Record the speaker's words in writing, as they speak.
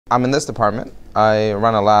I'm in this department. I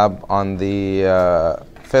run a lab on the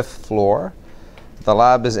fifth floor. The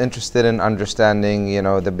lab is interested in understanding,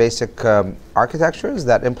 the basic architectures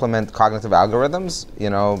that implement cognitive algorithms,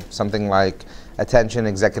 something like attention,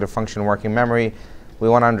 executive function, working memory. We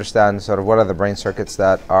want to understand sort of what are the brain circuits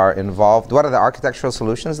that are involved, what are the architectural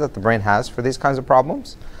solutions that the brain has for these kinds of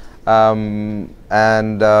problems,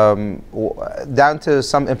 and down to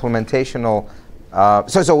some implementational.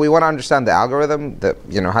 So we want to understand the algorithm,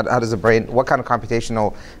 how does the brain, what kind of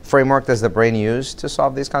computational framework does the brain use to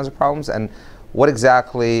solve these kinds of problems, and what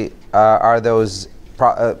exactly are those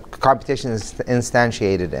computations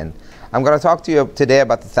instantiated in. I'm going to talk to you today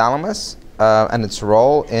about the thalamus and its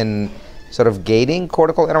role in sort of gating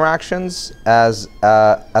cortical interactions as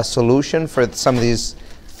a solution for some of these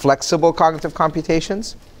flexible cognitive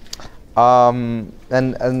computations.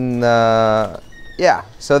 Yeah,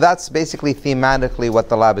 so that's basically thematically what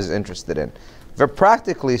the lab is interested in. Very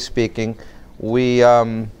practically speaking,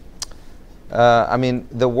 the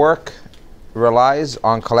work relies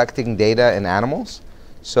on collecting data in animals.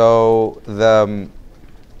 So the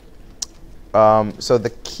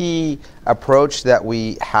key approach that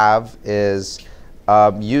we have is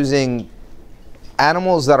using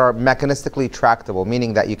animals that are mechanistically tractable,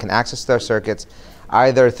 meaning that you can access their circuits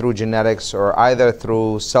either through genetics or either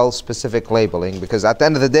through cell-specific labeling, because at the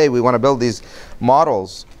end of the day, we want to build these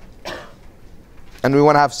models and we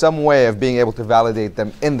want to have some way of being able to validate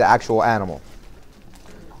them in the actual animal.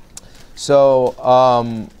 So,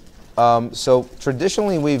 so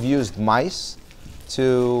traditionally we've used mice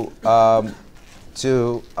to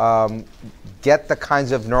get the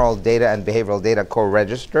kinds of neural data and behavioral data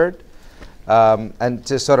co-registered, and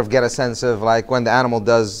to sort of get a sense of, like, when the animal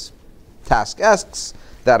does task X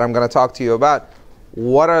that I'm going to talk to you about,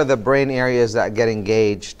 what are the brain areas that get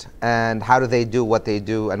engaged and how do they do what they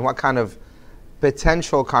do, and what kind of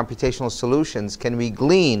potential computational solutions can we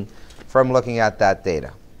glean from looking at that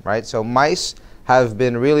data, right? So mice have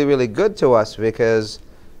been really, really good to us because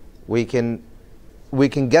we can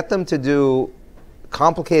get them to do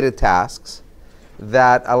complicated tasks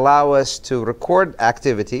that allow us to record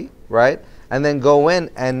activity, right? And then go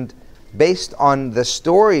in and, based on the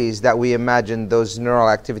stories that we imagine those neural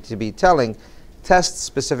activity to be telling, test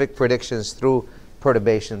specific predictions through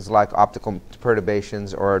perturbations like optical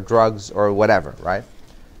perturbations or drugs or whatever, right?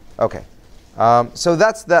 Okay, so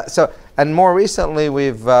that's that. So, and more recently,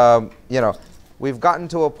 we've gotten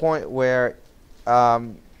to a point where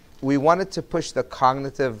we wanted to push the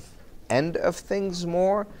cognitive end of things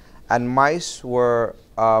more, and mice were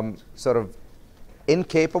sort of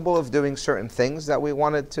incapable of doing certain things that we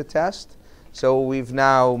wanted to test. So we've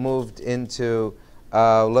now moved into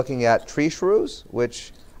looking at tree shrews,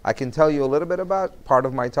 which I can tell you a little bit about. Part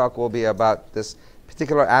of my talk will be about this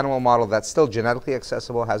particular animal model that's still genetically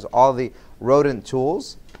accessible, has all the rodent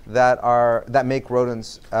tools that make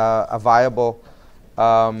rodents a viable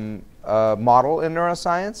model in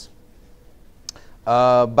neuroscience,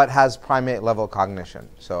 but has primate level cognition.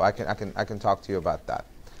 So I can talk to you about that.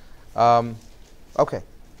 Okay.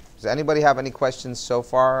 Does anybody have any questions so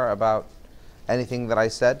far about anything that I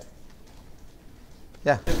said?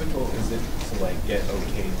 Yeah. How difficult is it to get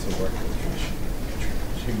okay to work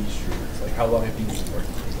with tree shrews? How long have you been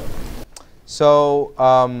working with them? So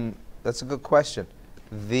that's a good question.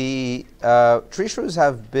 The tree shrews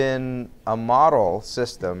have been a model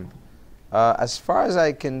system, as far as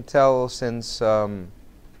I can tell, since the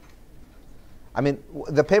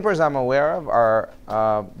papers I'm aware of are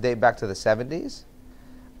date back to the 70s.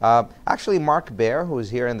 Actually, Mark Baer, who is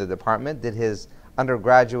here in the department, did his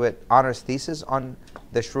undergraduate honors thesis on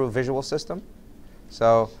the shrew visual system.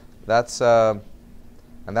 So that's, and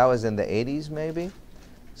that was in the 80s maybe.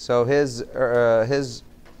 So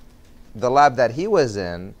the lab that he was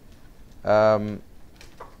in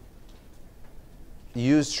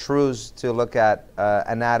used shrews to look at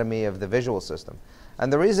anatomy of the visual system.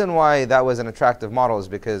 And the reason why that was an attractive model is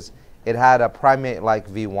because it had a primate-like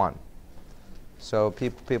V1. So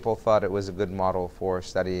people thought it was a good model for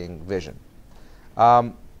studying vision.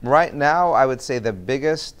 Right now, I would say the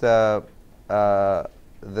biggest, the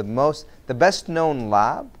best known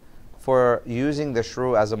lab for using the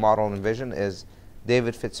shrew as a model in vision is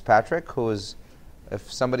David Fitzpatrick, who is,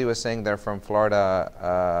 if somebody was saying they're from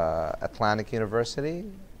Florida Atlantic University,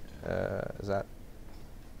 is that?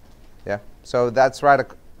 Yeah. So that's right.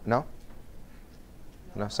 No?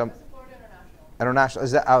 No. Some. Florida International. International.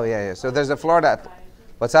 Is that? Oh yeah, yeah. So there's a Florida.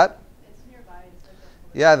 What's that? It's nearby.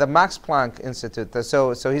 Yeah, the Max Planck Institute.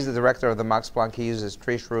 So he's the director of the Max Planck. He uses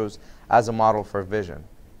tree shrews as a model for vision,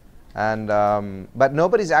 and but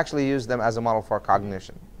nobody's actually used them as a model for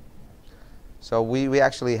cognition. So we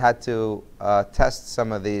actually had to test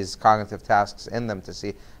some of these cognitive tasks in them to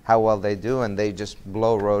see how well they do, and they just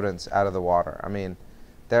blow rodents out of the water. I mean,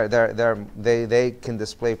 they can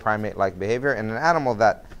display primate-like behavior in an animal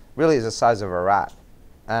that really is the size of a rat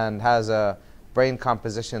and has a brain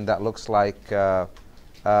composition that looks like, I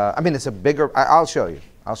mean, it's a bigger, I'll show you.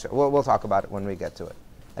 We'll talk about it when we get to it.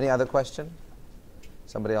 Any other question?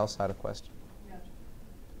 Somebody else had a question? No.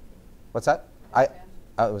 What's that?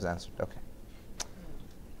 Oh, it was answered. Okay.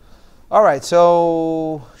 All right.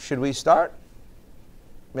 So should we start?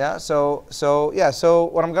 Yeah. So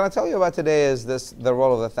what I'm going to tell you about today is the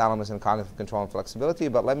role of the thalamus in cognitive control and flexibility.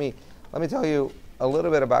 But let me tell you a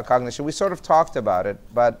little bit about cognition. We sort of talked about it,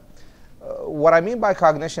 but what I mean by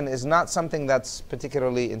cognition is not something that's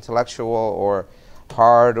particularly intellectual or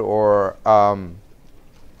hard or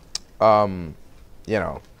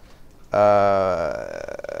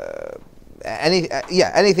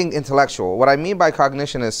anything intellectual. What I mean by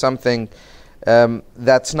cognition is something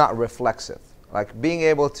that's not reflexive, like being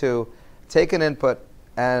able to take an input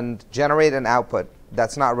and generate an output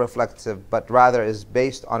that's not reflexive, but rather is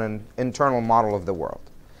based on an internal model of the world.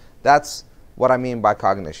 That's what I mean by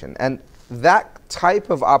cognition. And that type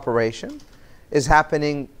of operation is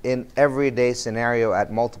happening in everyday scenario at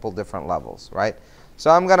multiple different levels, right? So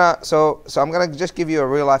I'm gonna just give you a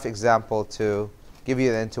real life example to give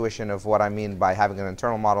you the intuition of what I mean by having an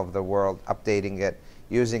internal model of the world, updating it,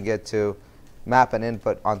 using it to map an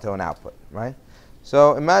input onto an output, right?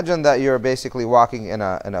 So imagine that you're basically walking in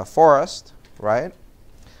a forest, right?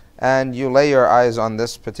 And you lay your eyes on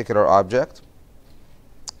this particular object.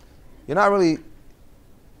 You're not really,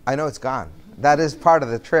 I know it's gone. That is part of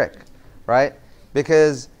the trick, right?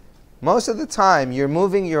 Because most of the time you're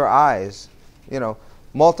moving your eyes,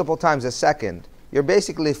 multiple times a second. You're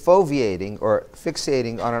basically foveating or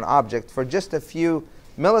fixating on an object for just a few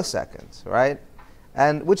milliseconds, right?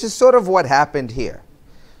 And which is sort of what happened here.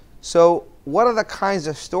 So what are the kinds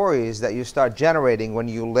of stories that you start generating when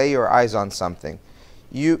you lay your eyes on something?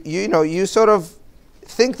 You sort of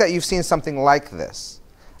think that you've seen something like this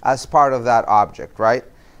as part of that object, right?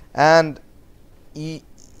 And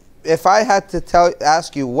if I had to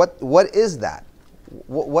ask you what is that?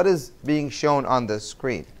 What is being shown on the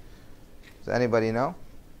screen? Does anybody know?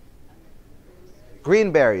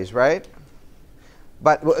 Green berries, right?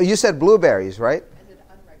 But you said blueberries, right? I said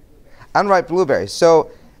unripe blueberries. Unripe blueberries.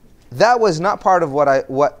 So that was not part of what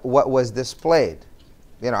was displayed.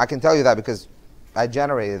 I can tell you that because I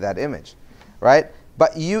generated that image, right?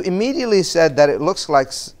 But you immediately said that it looks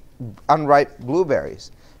like unripe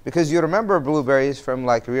blueberries because you remember blueberries from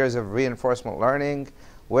like years of reinforcement learning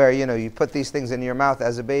where you put these things in your mouth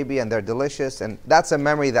as a baby and they're delicious, and that's a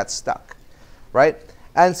memory that's stuck, right?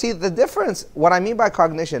 And see, the difference, what I mean by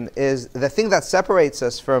cognition is the thing that separates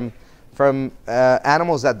us from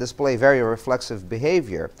animals that display very reflexive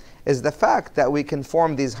behavior is the fact that we can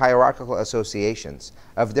form these hierarchical associations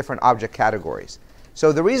of different object categories.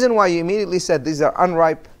 So the reason why you immediately said these are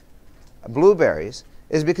unripe blueberries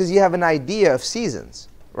is because you have an idea of seasons,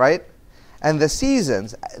 right? And the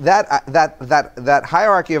seasons, that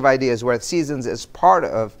hierarchy of ideas where seasons is part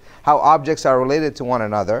of how objects are related to one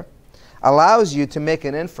another allows you to make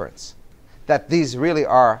an inference that these really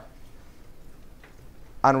are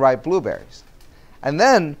unripe blueberries. And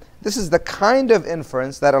then this is the kind of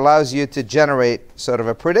inference that allows you to generate sort of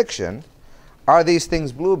a prediction. Are these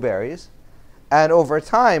things blueberries? And over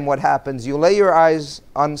time, what happens, you lay your eyes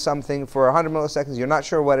on something for 100 milliseconds, you're not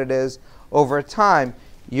sure what it is. Over time,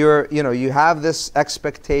 you have this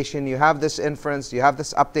expectation, you have this inference, you have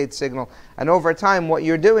this update signal. And over time, what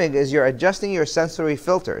you're doing is you're adjusting your sensory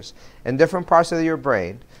filters in different parts of your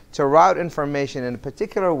brain to route information in a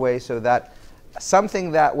particular way so that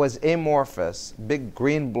something that was amorphous, big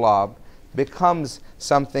green blob, becomes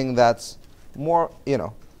something that's more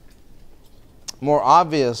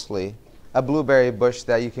obviously a blueberry bush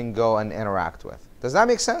that you can go and interact with. Does that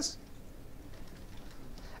make sense?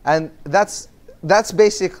 And that's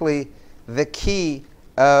basically the key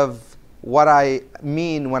of what I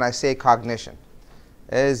mean when I say cognition,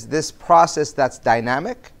 is this process that's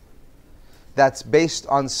dynamic, that's based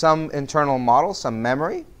on some internal model, some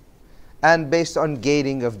memory, and based on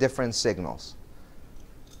gating of different signals.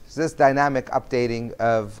 So this dynamic updating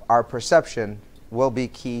of our perception will be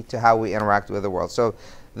key to how we interact with the world. So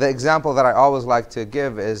the example that I always like to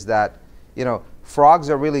give is that, frogs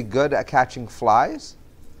are really good at catching flies,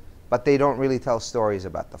 but they don't really tell stories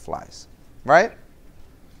about the flies, right?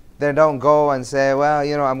 They don't go and say, well,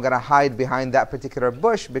 I'm going to hide behind that particular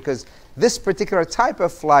bush because this particular type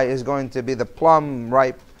of fly is going to be the plum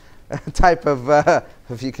ripe type of,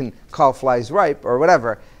 if you can call flies ripe or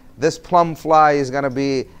whatever. this plum fly is going to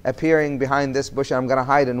be appearing behind this bush and I'm going to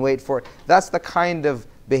hide and wait for it. That's the kind of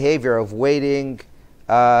behavior of waiting,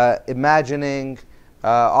 imagining,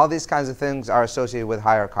 all these kinds of things are associated with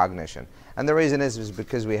higher cognition. And the reason is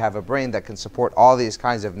because we have a brain that can support all these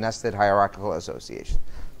kinds of nested hierarchical associations.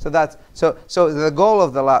 So that's so the goal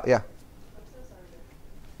of the lab, yeah. I'm so sorry.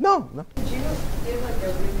 No. Could you give like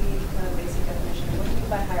a really kind of basic definition? What do you mean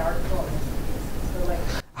by hierarchical in this case? So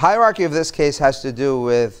like Hierarchy of this case has to do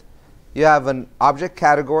with you have an object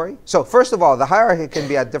category. So first of all, the hierarchy can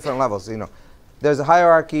be at different levels. You know, there's a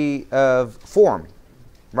hierarchy of form,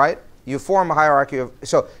 right? You form a hierarchy of,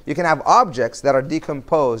 so you can have objects that are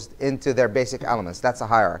decomposed into their basic elements. That's a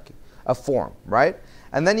hierarchy of form, right?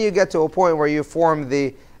 And then you get to a point where you form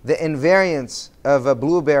the invariance of a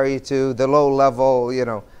blueberry to the low level, you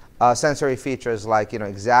know, sensory features like, you know,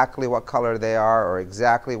 exactly what color they are or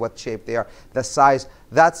exactly what shape they are, the size.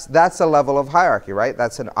 That's a level of hierarchy, right?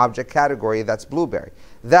 That's an object category, that's blueberry.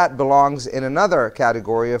 That belongs in another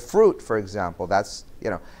category of fruit, for example. That's, you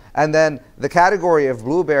know, and then the category of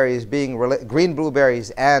blueberries being green blueberries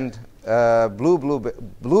and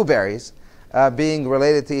blueberries being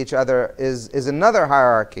related to each other is another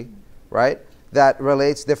hierarchy, right? That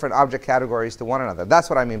relates different object categories to one another. That's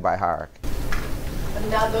what I mean by hierarchy.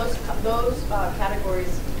 and now those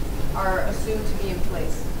categories are assumed to be in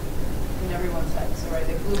place in everyone's head. So right,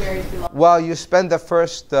 the blueberries belong. Well, you spend the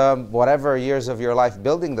first whatever years of your life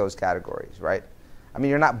building those categories, right? I mean,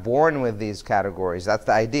 you're not born with these categories. That's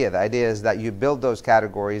the idea. The idea is that you build those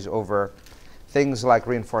categories over things like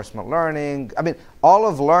reinforcement learning. I mean, all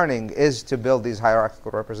of learning is to build these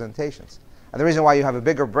hierarchical representations. And the reason why you have a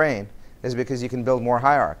bigger brain is because you can build more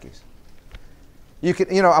hierarchies. You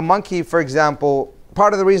can, you know, a monkey, for example,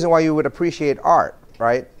 part of the reason why you would appreciate art,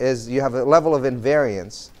 right, is you have a level of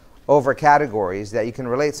invariance over categories that you can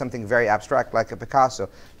relate something very abstract like a Picasso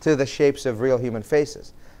to the shapes of real human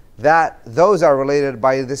faces. Those are related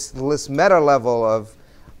by this meta level of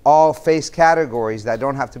all face categories that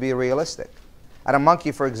don't have to be realistic. And a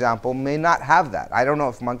monkey, for example, may not have that. I don't know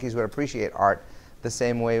if monkeys would appreciate art the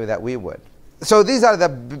same way that we would. So these are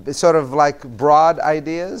the sort of like broad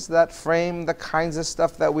ideas that frame the kinds of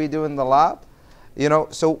stuff that we do in the lab. You know,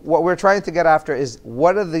 so what we're trying to get after is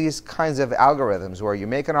what are these kinds of algorithms where you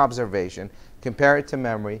make an observation, compare it to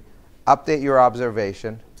memory, update your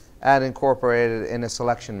observation, and incorporate it in a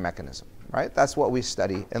selection mechanism, right? That's what we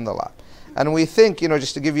study in the lab. And we think, you know,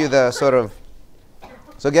 just to give you the sort of,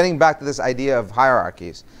 so getting back to this idea of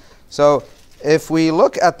hierarchies. So if we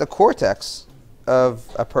look at the cortex of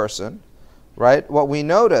a person, right, what we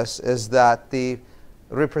notice is that the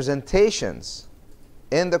representations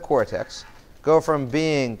in the cortex go from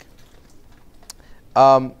being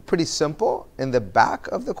pretty simple in the back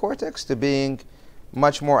of the cortex to being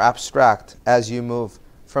much more abstract as you move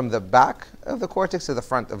from the back of the cortex to the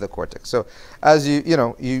front of the cortex. So as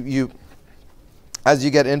as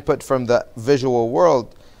you get input from the visual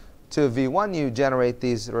world to V1, you generate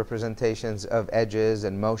these representations of edges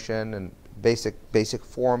and motion and basic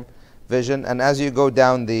form vision. And as you go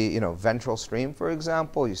down the ventral stream, for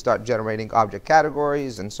example, you start generating object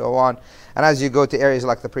categories and so on. And as you go to areas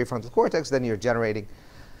like the prefrontal cortex, then you're generating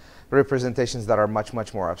representations that are much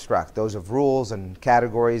more abstract, those of rules and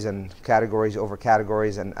categories over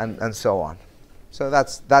categories and so on. So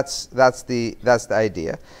that's the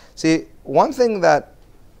idea. See, one thing that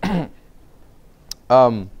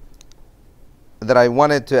that I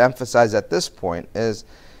wanted to emphasize at this point is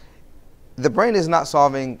the brain is not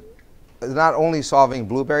only solving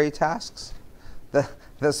blueberry tasks.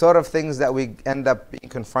 The sort of things that we end up being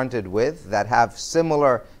confronted with that have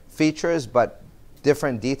similar features but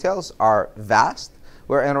different details are vast.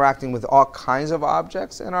 We're interacting with all kinds of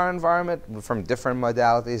objects in our environment from different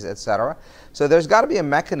modalities, etc. So there's got to be a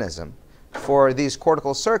mechanism for these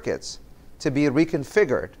cortical circuits to be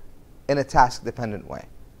reconfigured in a task-dependent way,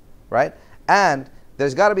 right? And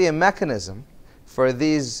there's got to be a mechanism for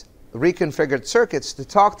these reconfigured circuits to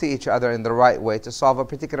talk to each other in the right way to solve a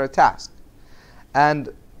particular task.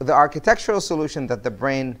 And the architectural solution that the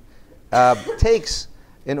brain takes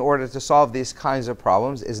in order to solve these kinds of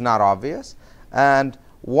problems is not obvious. And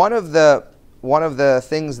one of the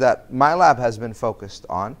things that my lab has been focused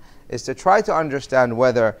on is to try to understand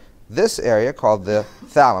whether this area called the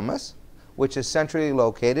thalamus, which is centrally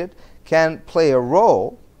located, can play a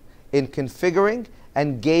role in configuring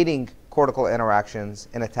and gating cortical interactions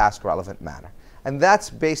in a task-relevant manner. And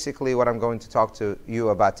that's basically what I'm going to talk to you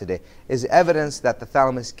about today, is evidence that the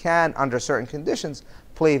thalamus can, under certain conditions,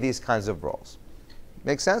 play these kinds of roles.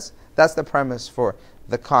 Make sense? That's the premise for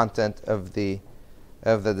the content of the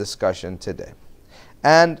discussion today.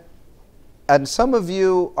 And And some of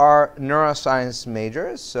you are neuroscience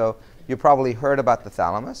majors, so you probably heard about the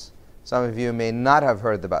thalamus. Some of you may not have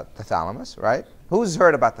heard about the thalamus, right? Who's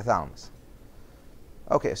heard about the thalamus?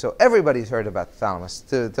 Okay, so everybody's heard about the thalamus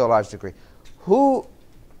to a large degree. So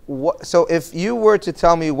if you were to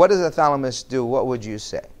tell me what does the thalamus do, what would you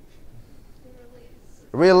say?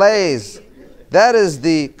 Relays. That is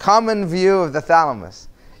the common view of the thalamus.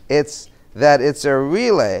 It's a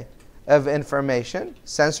relay of information,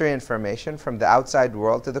 sensory information, from the outside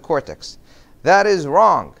world to the cortex. That is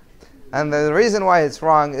wrong. And the reason why it's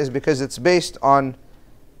wrong is because it's based on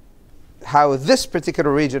how this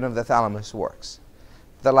particular region of the thalamus works,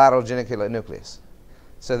 the lateral geniculate nucleus.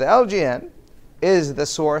 So the LGN is the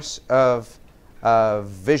source of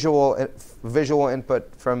visual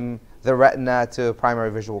input from the retina to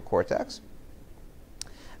primary visual cortex.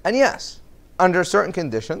 And yes, under certain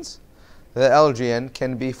conditions, the LGN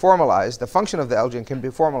can be formalized, the function of the LGN can be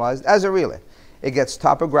formalized as a relay. It gets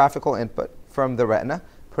topographical input from the retina,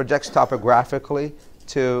 projects topographically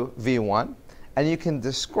to V1, and you can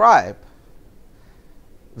describe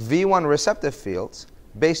V1 receptive fields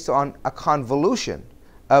based on a convolution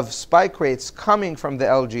of spike rates coming from the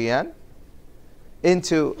LGN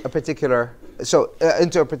into a particular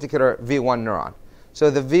V1 neuron. So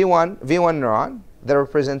the V1 neuron, the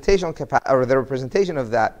representation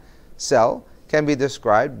of that cell can be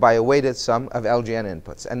described by a weighted sum of LGN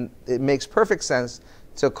inputs, and it makes perfect sense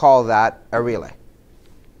to call that a relay.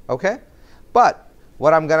 Okay? But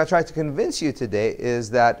what I'm going to try to convince you today is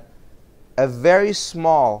that a very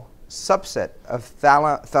small subset of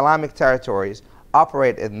thalamic territories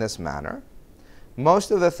operate in this manner. Most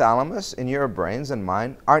of the thalamus in your brains and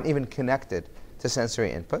mine aren't even connected to sensory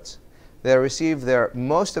inputs. They receive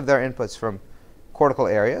most of their inputs from cortical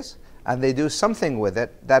areas, and they do something with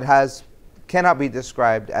it that cannot be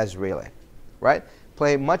described as relay, right?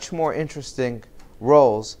 Play much more interesting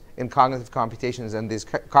roles in cognitive computations and these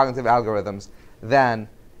cognitive algorithms than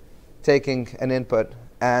taking an input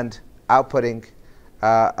and outputting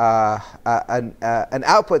an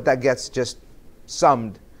output that gets just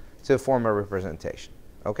summed to form a representation.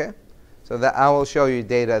 Okay? So that I will show you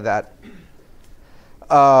data that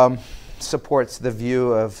supports the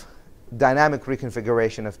view of dynamic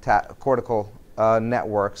reconfiguration of cortical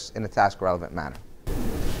networks in a task-relevant manner.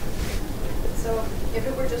 So if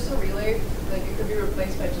it were just a relay, like it could be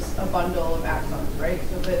replaced by just a bundle of axons, right?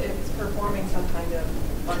 So that it's performing some kind of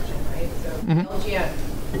function, right? So LGN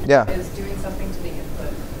is doing something to the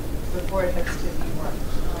input before it heads to V1.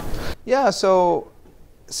 Yeah, so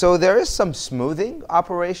there is some smoothing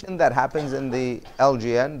operation that happens in the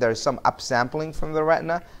LGN. There's some upsampling from the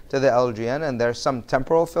retina to the LGN, and there's some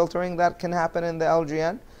temporal filtering that can happen in the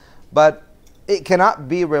LGN. But it cannot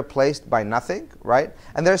be replaced by nothing, right?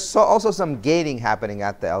 And there's also some gating happening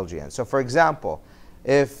at the LGN. So for example,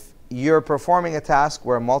 if you're performing a task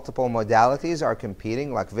where multiple modalities are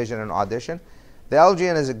competing, like vision and audition, the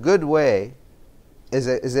LGN is a good way,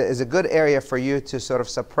 is a good area for you to sort of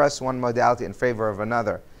suppress one modality in favor of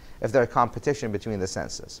another if there's competition between the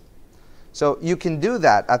senses. So you can do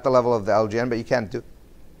that at the level of the LGN, but you can't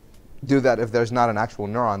do that if there's not an actual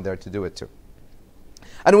neuron there to do it too.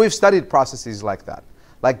 And we've studied processes like that,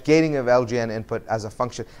 like gating of LGN input as a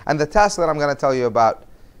function. And the task that I'm going to tell you about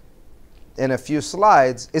in a few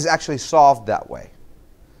slides is actually solved that way.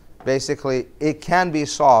 Basically, it can be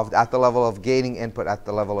solved at the level of gating input at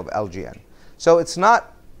the level of LGN. So it's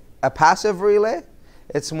not a passive relay.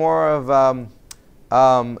 It's more of a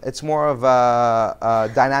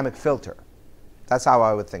dynamic filter. That's how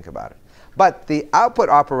I would think about it. But the output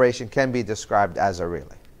operation can be described as a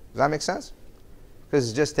relay. Does that make sense? Because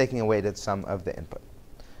it's just taking a weighted sum of the input.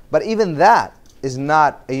 But even that is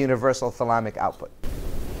not a universal thalamic output.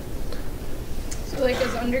 So like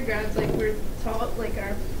as undergrads, like we're taught like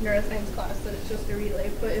our neuroscience class that it's just a relay.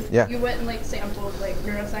 But if you went and like sampled like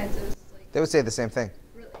neuroscientists, like they would say the same thing.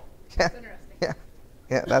 Really? Yeah. That's interesting.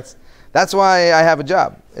 Yeah, that's why I have a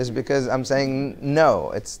job, is because I'm saying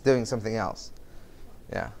no, it's doing something else.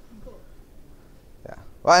 Yeah. Cool. Yeah.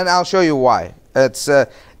 Well, and I'll show you why.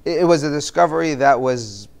 It was a discovery that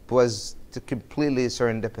was completely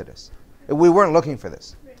serendipitous. We weren't looking for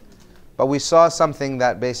this. But we saw something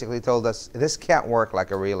that basically told us this can't work like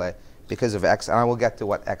a relay because of X, and I will get to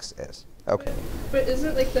what X is. Okay. But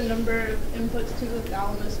isn't like the number of inputs to the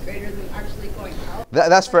thalamus greater than actually going out?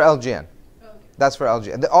 That's for LGN. Oh, okay. That's for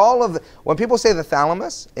LGN. When people say the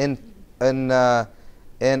thalamus in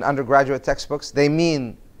undergraduate textbooks, they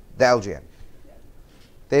mean the LGN. Yeah.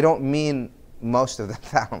 They don't mean most of the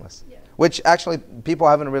thalamus, Yeah. which actually people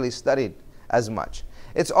haven't really studied as much.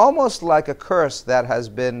 It's almost like a curse that has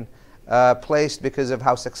been placed because of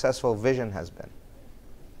how successful vision has been.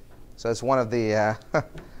 So it's one of the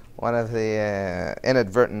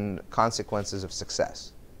inadvertent consequences of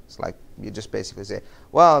success. It's like you just basically say,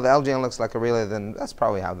 well, the LGN looks like a relay, then that's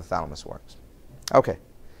probably how the thalamus works. Okay.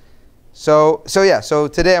 So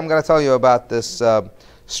today I'm going to tell you about this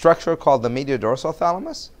structure called the mediodorsal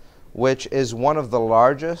thalamus, which is one of the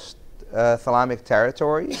largest thalamic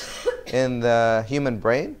territories in the human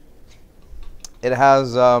brain. It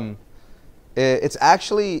has,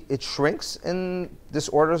 it shrinks in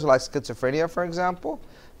disorders like schizophrenia, for example.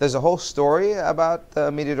 There's a whole story about the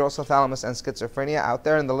mediodorsal thalamus and schizophrenia out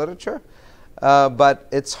there in the literature, but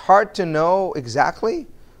it's hard to know exactly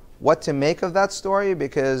what to make of that story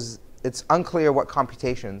because it's unclear what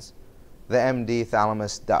computations the MD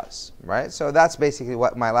thalamus does, right? So that's basically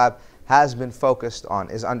what my lab has been focused on,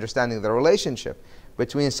 is understanding the relationship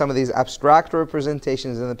between some of these abstract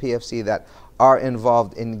representations in the PFC that are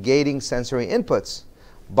involved in gating sensory inputs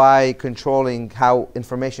by controlling how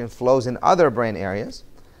information flows in other brain areas,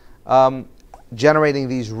 generating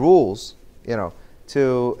these rules,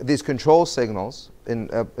 to these control signals, in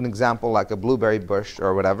an example like a blueberry bush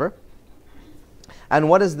or whatever. And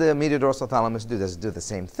what does the mediodorsal thalamus do? Does it do the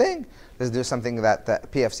same thing? Does it do something that the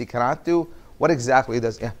PFC cannot do? What exactly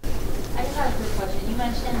does, yeah? I just have a quick question. You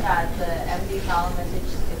mentioned that the MD thalamus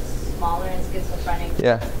is smaller in schizophrenic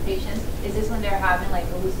patients. Is this when they're having like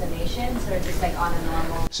hallucinations or just like on a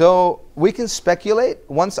normal? So we can speculate.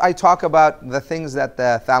 Once I talk about the things that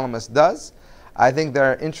the thalamus does, I think there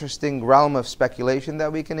are interesting realm of speculation that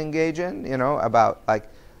we can engage in, about like,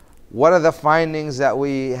 what are the findings that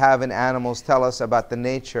we have in animals tell us about the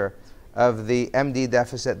nature of the MD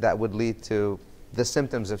deficit that would lead to the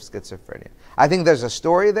symptoms of schizophrenia? I think there's a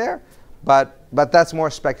story there, but that's more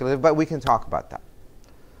speculative, but we can talk about that.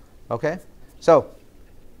 Okay? So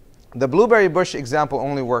the blueberry bush example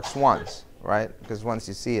only works once, right? Because once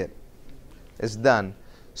you see it, it's done.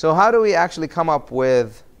 So how do we actually come up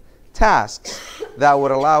with tasks that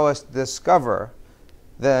would allow us to discover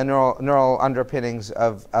the neural underpinnings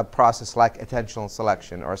of a process like attentional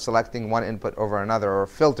selection, or selecting one input over another, or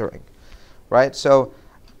filtering, right? So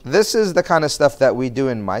this is the kind of stuff that we do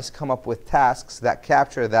in mice, come up with tasks that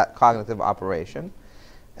capture that cognitive operation.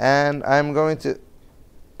 And I'm going to,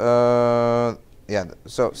 so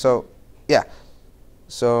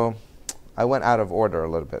I went out of order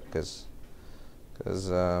a little bit because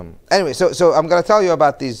anyway, so I'm going to tell you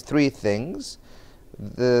about these three things.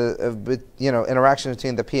 The interaction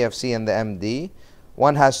between the PFC and the MD.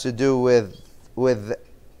 One has to do with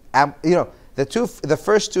the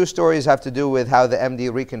first two stories have to do with how the MD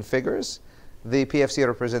reconfigures the PFC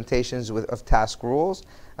representations of task rules,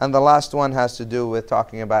 and the last one has to do with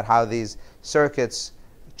talking about how these circuits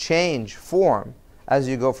change form as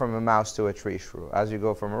you go from a mouse to a tree shrew, as you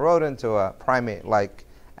go from a rodent to a primate-like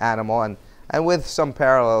animal, and with some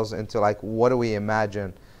parallels into like, what do we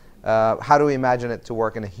imagine? How do we imagine it to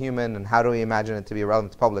work in a human, and how do we imagine it to be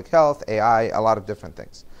relevant to public health, AI, a lot of different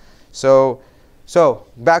things. So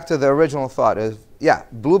back to the original thought is,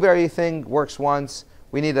 blueberry thing works once.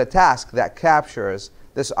 We need a task that captures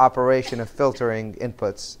this operation of filtering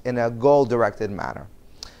inputs in a goal-directed manner.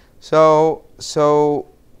 So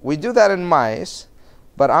we do that in mice,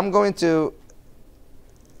 but I'm going to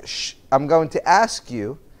ask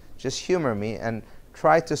you, just humor me, and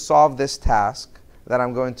try to solve this task that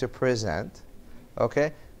I'm going to present,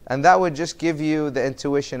 okay? And that would just give you the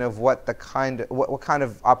intuition of what kind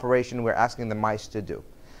of operation we're asking the mice to do.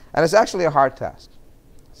 And it's actually a hard task.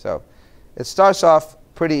 So it starts off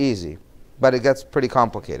pretty easy, but it gets pretty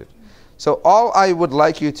complicated. So all I would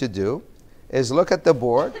like you to do is look at the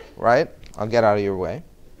board, right? I'll get out of your way.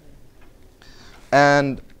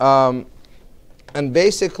 And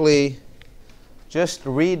basically just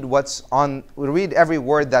read read every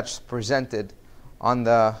word that's presented on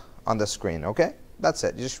the screen, okay? That's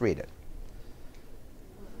it. Just read it.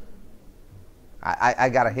 I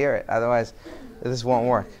gotta hear it, otherwise this won't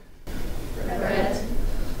work. Red,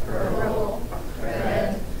 purple,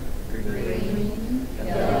 red, green,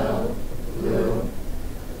 yellow, blue,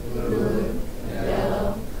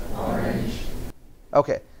 yellow, orange.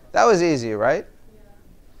 Okay, that was easy, right?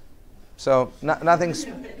 So nothing's.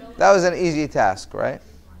 That was an easy task, right?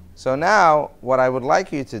 So now what I would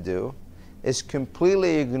like you to do is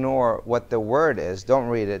completely ignore what the word is. Don't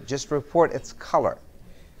read it. Just report its color.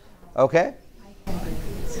 Okay? I've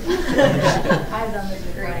done this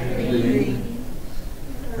before. Green,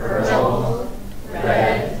 purple,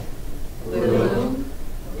 red, blue,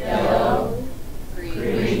 yellow,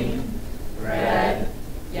 green, red,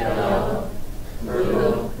 yellow,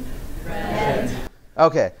 blue, red.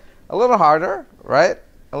 Okay, a little harder, right?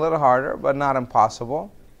 A little harder, but not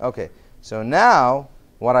impossible. Okay, so now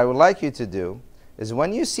what I would like you to do is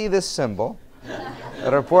when you see this symbol,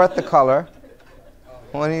 report the color.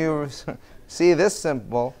 When you see this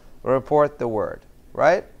symbol, report the word,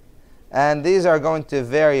 right? And these are going to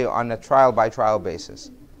vary on a trial-by-trial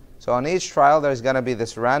basis. So on each trial, there's going to be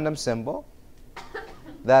this random symbol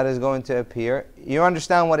that is going to appear. You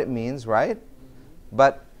understand what it means, right?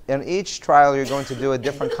 But in each trial, you're going to do a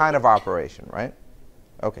different kind of operation, right?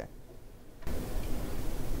 Okay.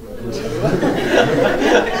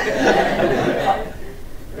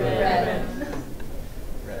 Red.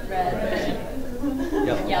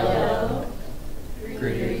 Yellow.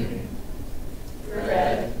 Green.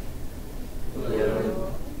 Red.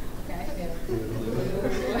 Blue.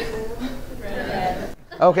 Red.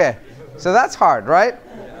 Okay, so that's hard, right?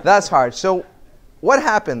 That's hard. So what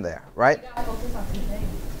happened there, right?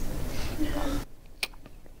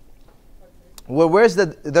 Well,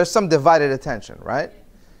 there's some divided attention, right?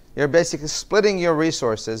 You're basically splitting your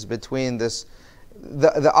resources between this.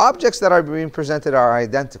 The objects that are being presented are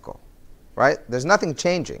identical, right? There's nothing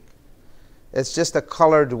changing. It's just a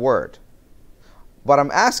colored word. What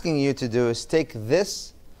I'm asking you to do is take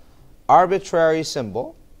this arbitrary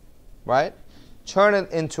symbol, right? Turn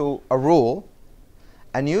it into a rule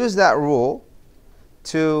and use that rule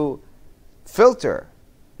to filter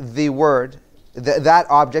the word, that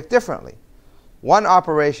object differently. One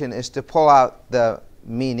operation is to pull out the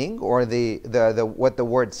meaning or the what the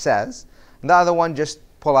word says. And the other one just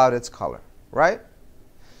pull out its color, right?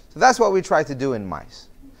 So that's what we try to do in mice.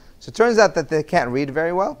 So it turns out that they can't read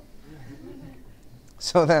very well.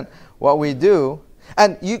 So then what we do,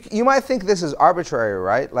 and you might think this is arbitrary,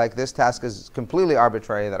 right? Like this task is completely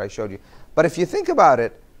arbitrary that I showed you. But if you think about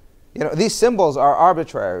it, these symbols are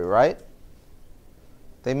arbitrary, right?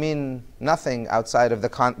 They mean nothing outside of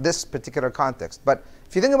this particular context. But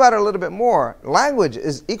if you think about it a little bit more, language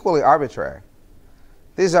is equally arbitrary.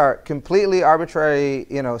 These are completely arbitrary,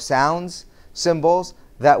 sounds, symbols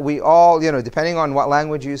that we all, depending on what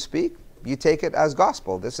language you speak, you take it as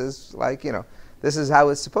gospel. This is like, this is how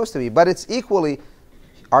it's supposed to be. But it's equally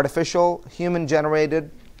artificial,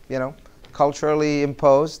 human-generated, culturally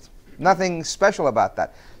imposed. Nothing special about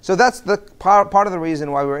that. So that's the part of the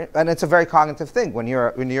reason why and it's a very cognitive thing. When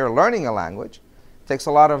you're learning a language, it takes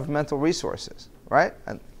a lot of mental resources, right?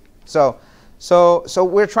 And so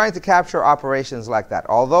we're trying to capture operations like that.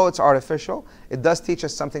 Although it's artificial, it does teach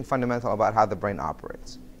us something fundamental about how the brain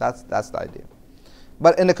operates. That's the idea.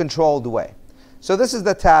 But in a controlled way. So this is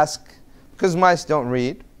the task, because mice don't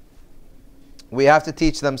read. We have to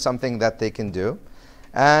teach them something that they can do.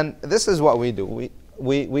 And this is what we do.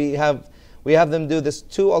 We have them do this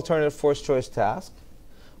 2 alternative force choice task,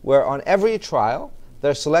 where on every trial,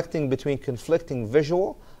 they're selecting between conflicting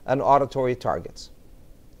visual and auditory targets,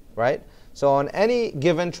 right? So on any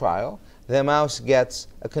given trial, the mouse gets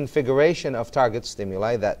a configuration of target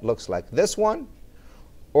stimuli that looks like this one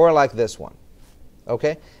or like this one,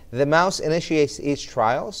 okay? The mouse initiates each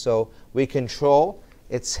trial, so we control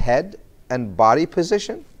its head and body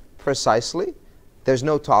position precisely. There's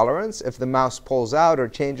no tolerance. If the mouse pulls out or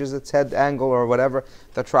changes its head angle or whatever,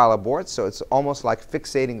 the trial aborts. So it's almost like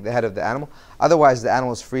fixating the head of the animal. Otherwise, the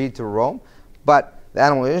animal is free to roam. But the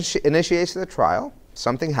animal initiates the trial.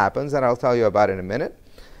 Something happens that I'll tell you about in a minute,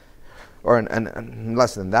 or in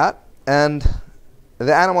less than that. And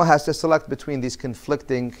the animal has to select between these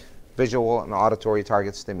conflicting visual and auditory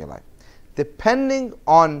target stimuli. Depending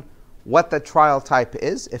on what the trial type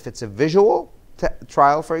is, if it's a visual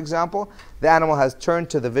trial, for example, the animal has turned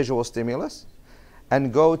to the visual stimulus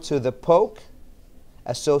and go to the poke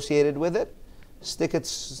associated with it, stick its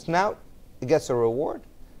snout, it gets a reward.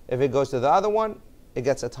 If it goes to the other one, it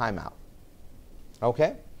gets a timeout.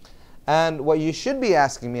 Okay? And what you should be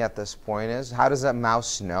asking me at this point is, how does that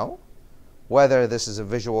mouse know whether this is a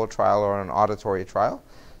visual trial or an auditory trial?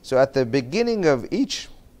 So at the beginning of each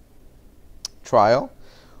trial,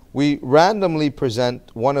 we randomly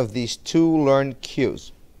present one of these 2 learned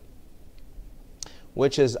cues,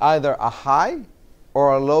 which is either a high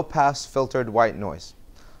or a low pass filtered white noise.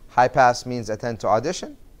 High pass means attend to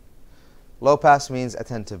audition. Low pass means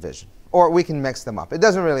attend to vision. Or we can mix them up. It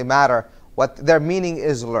doesn't really matter what their meaning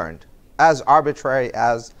is learned, as arbitrary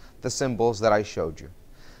as the symbols that I showed you.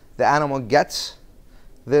 The animal gets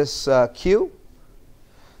this cue.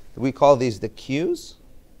 We call these the cues.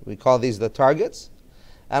 We call these the targets.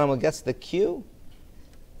 Animal gets the cue,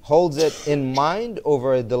 holds it in mind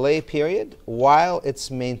over a delay period while it's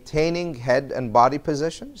maintaining head and body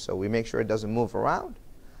position, so we make sure it doesn't move around,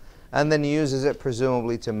 and then uses it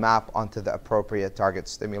presumably to map onto the appropriate target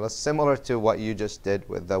stimulus, similar to what you just did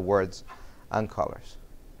with the words and colors.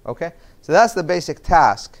 Okay? So that's the basic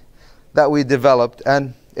task that we developed.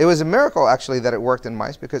 And it was a miracle, actually, that it worked in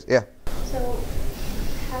mice because, yeah. So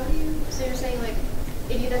how do you, so you're saying like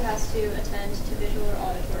it either has to attend to visual or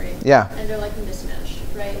auditory. Yeah. And they're like a mismatch,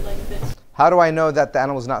 right? Like if it's... How do I know that the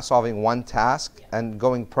animal is not solving one task and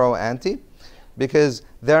going pro-anti? Because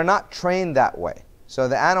they're not trained that way. So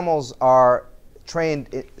the animals are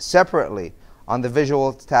trained separately on the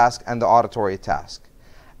visual task and the auditory task.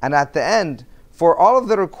 And at the end, for all of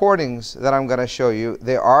the recordings that I'm going to show you,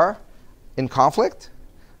 they are in conflict.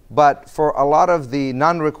 But for a lot of the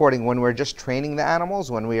non-recording, when we're just training the animals,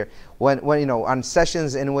 when you know, on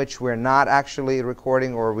sessions in which we're not actually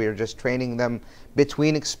recording or we're just training them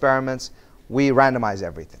between experiments, we randomize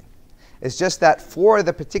everything. It's just that for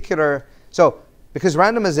the particular, so because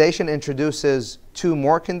randomization introduces 2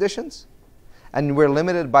 more conditions, and we're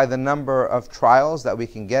limited by the number of trials that we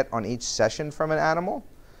can get on each session from an animal,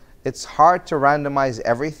 it's hard to randomize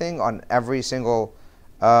everything on every single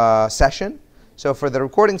session. So for the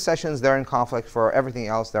recording sessions, they're in conflict. For everything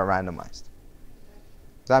else, they're randomized.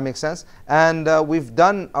 Does that make sense? And we've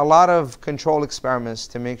done a lot of control experiments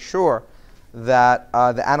to make sure that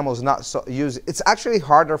the animal is not it's actually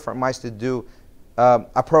harder for mice to do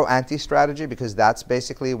a pro-anti strategy because that's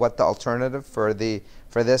basically what the alternative for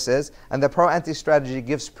this is. And the pro-anti strategy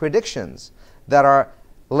gives predictions that are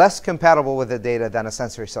less compatible with the data than a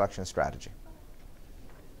sensory selection strategy.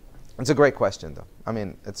 It's a great question, though. I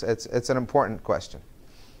mean, it's an important question.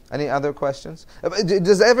 Any other questions?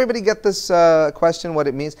 Does everybody get this question, what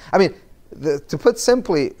it means? I mean, to put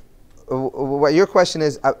simply, what your question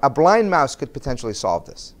is, a blind mouse could potentially solve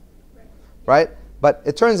this, right? But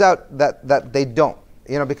it turns out that they don't,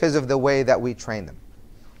 you know, because of the way that we train them.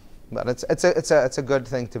 But it's a good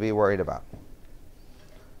thing to be worried about.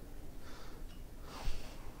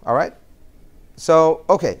 All right. So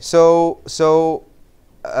okay. So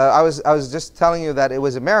I was just telling you that it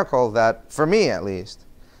was a miracle that, for me at least,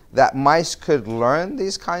 that mice could learn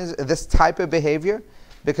this type of behavior,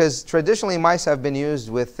 because traditionally mice have been used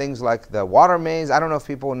with things like the water maze. I don't know if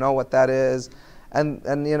people know what that is, and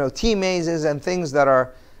you know, T mazes and things that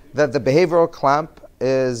the behavioral clamp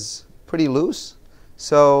is pretty loose,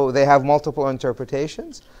 so they have multiple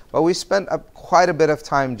interpretations. But we spent quite a bit of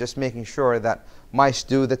time just making sure that mice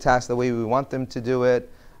do the task the way we want them to do it.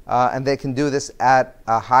 And they can do this at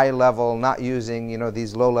a high level, not using, you know,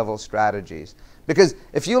 these low-level strategies. Because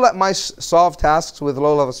if you let mice solve tasks with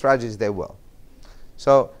low-level strategies, they will.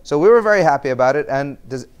 So we were very happy about it. And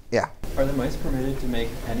yeah. Are the mice permitted to make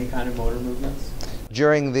any kind of motor movements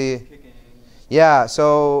during the kicking? Yeah.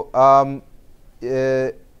 So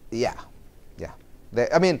yeah.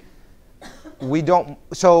 I mean, we don't.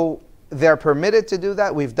 So they're permitted to do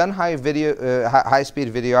that. We've done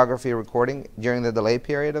high-speed videography recording during the delay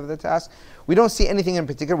period of the task. We don't see anything in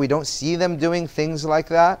particular. We don't see them doing things like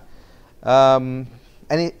that.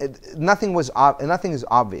 Nothing is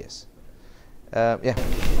obvious. Yeah.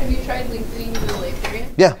 Have you tried lengthening the delay period?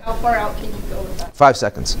 Yeah. How far out can you go with that? 5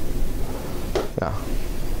 seconds. Yeah.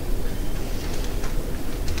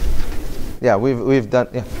 Yeah, we've done.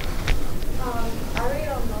 Yeah. I really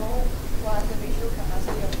don't know what the visual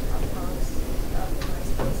capacity of mice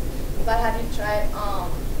is, but have you tried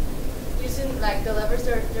using like the levers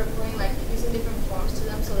they're pulling, like using different forms to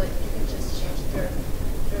them so that you can just change their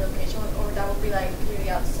location, or that would be like really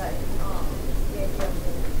outside the idea of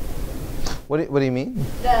the... What do you mean?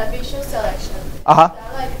 The visual selection.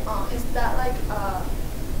 Is that like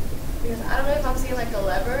because I don't know if I'm seeing like a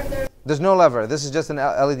lever there. There's no lever. This is just an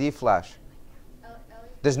LED flash.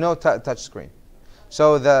 There's no touch screen.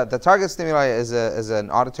 So the target stimuli is an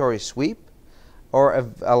auditory sweep or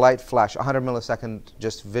a light flash, 100 millisecond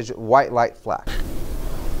just white light flash.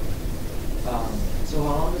 So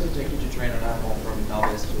how long does it take you to train an animal from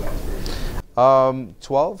novice to expert?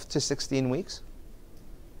 12 to 16 weeks.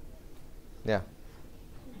 Yeah.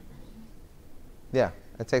 Yeah,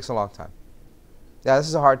 it takes a long time. Yeah, this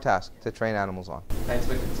is a hard task to train animals on. I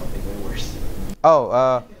expected something way worse.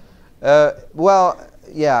 Oh, well,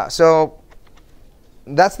 yeah, so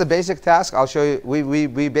that's the basic task. I'll show you.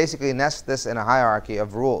 We basically nest this in a hierarchy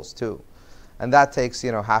of rules, too. And that takes,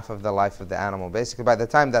 you know, half of the life of the animal. Basically, by the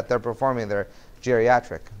time that they're performing, they're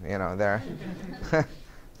geriatric. You know,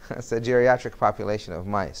 it's a geriatric population of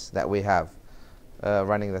mice that we have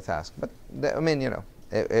running the task. But, I mean, you know,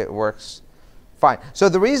 it works fine. So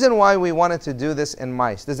the reason why we wanted to do this in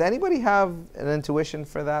mice, does anybody have an intuition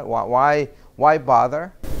for that? Why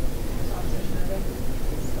bother?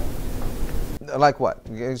 Like what?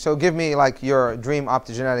 So give me like your dream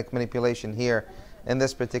optogenetic manipulation here in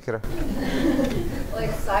this particular.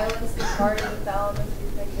 Like silence the part of the thalamus.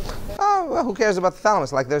 well, who cares about the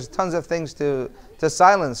thalamus? Like, there's tons of things to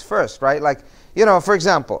silence first, right? Like, you know, for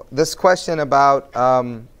example, this question about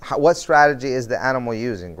what strategy is the animal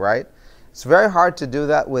using, right? It's very hard to do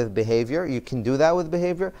that with behavior. You can do that with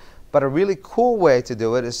behavior, but a really cool way to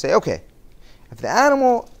do it is say, okay, if the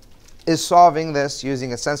animal is solving this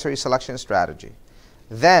using a sensory selection strategy,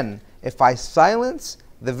 then if I silence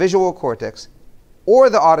the visual cortex or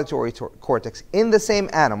the auditory cortex in the same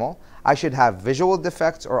animal, I should have visual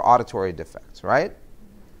defects or auditory defects, right?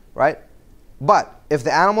 Right? But if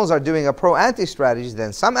the animals are doing a pro-anti strategy,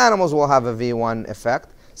 then some animals will have a V1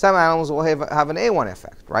 effect, some animals will have an A1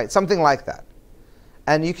 effect, right? Something like that.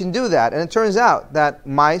 And you can do that, and it turns out that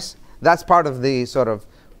mice, that's part of the sort of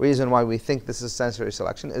reason why we think this is sensory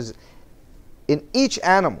selection, is in each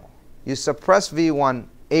animal, you suppress V1,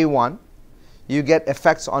 A1, you get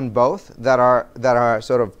effects on both that are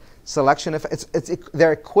sort of selection effects.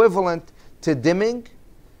 They're equivalent to dimming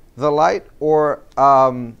the light or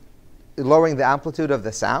lowering the amplitude of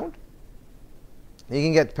the sound. You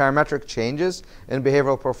can get parametric changes in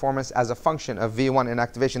behavioral performance as a function of V1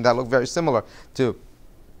 inactivation that look very similar to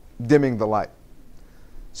dimming the light.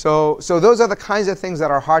 So those are the kinds of things that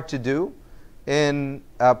are hard to do in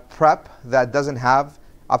prep that doesn't have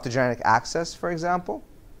optogenetic access, for example.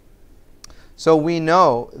 So we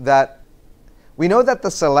know that the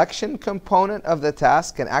selection component of the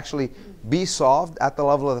task can actually be solved at the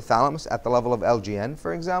level of the thalamus, at the level of LGN,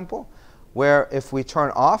 for example, where if we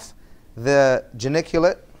turn off the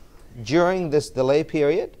geniculate during this delay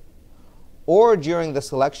period or during the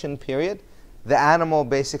selection period, the animal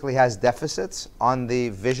basically has deficits on the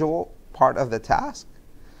visual part of the task.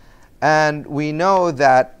 And we know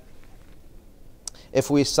that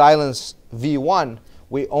if we silence V1,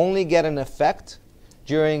 we only get an effect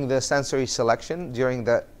during the sensory selection, during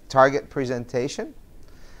the target presentation.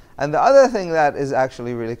 And the other thing that is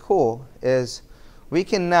actually really cool is we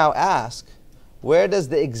can now ask, where does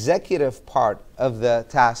the executive part of the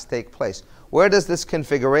task take place? Where does this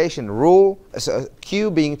configuration, rule, so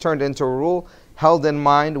cue being turned into a rule, held in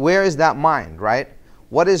mind, where is that mind, right?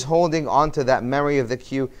 What is holding onto that memory of the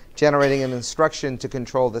cue, generating an instruction to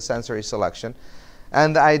control the sensory selection?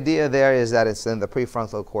 And the idea there is that it's in the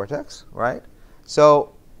prefrontal cortex, right?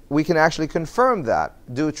 So we can actually confirm that,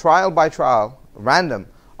 do trial by trial, random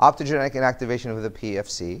optogenetic inactivation of the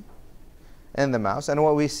PFC in the mouse. And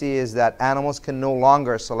what we see is that animals can no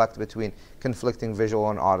longer select between conflicting visual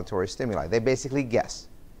and auditory stimuli. They basically guess.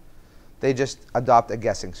 They just adopt a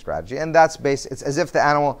guessing strategy. And that's it's as if the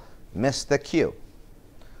animal missed the cue,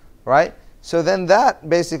 right? So then that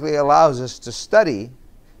basically allows us to study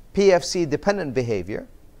PFC-dependent behavior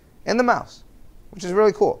in the mouse, which is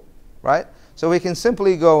really cool, right? So we can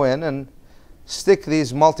simply go in and stick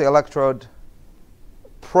these multi-electrode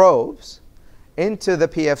probes into the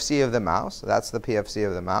PFC of the mouse, that's the PFC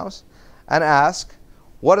of the mouse, and ask,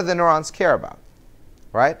 what do the neurons care about,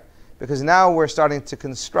 right? Because now we're starting to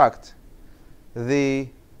construct the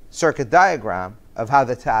circuit diagram of how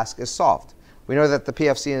the task is solved. We know that the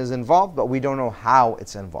PFC is involved, but we don't know how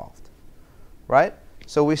it's involved, right?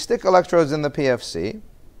 So we stick electrodes in the PFC,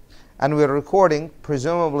 and we're recording,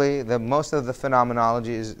 presumably, most of the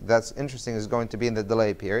phenomenology that's interesting is going to be in the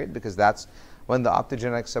delay period, because that's when the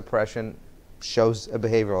optogenic suppression shows a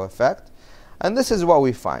behavioral effect. And this is what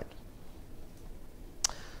we find.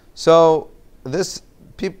 So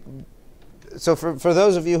for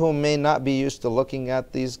those of you who may not be used to looking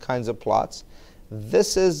at these kinds of plots,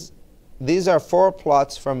 these are 4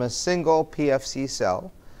 plots from a single PFC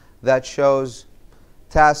cell that shows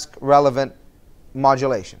task-relevant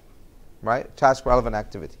modulation, right? Task-relevant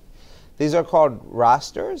activity. These are called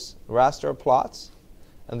rasters, raster plots,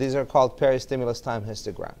 and these are called peristimulus time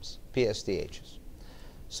histograms, PSTHs.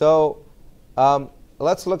 So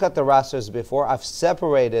let's look at the rasters before. I've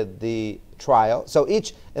separated the trial. So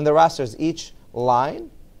in the rasters, each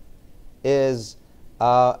line is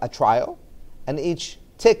a trial, and each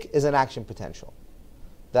tick is an action potential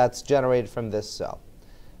that's generated from this cell.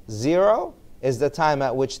 0 is the time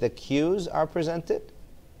at which the cues are presented.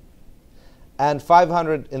 And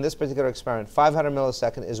 500, in this particular experiment, 500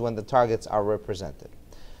 millisecond is when the targets are represented.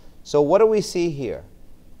 So what do we see here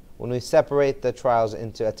when we separate the trials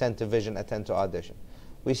into attentive vision, attentive audition?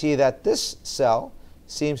 We see that this cell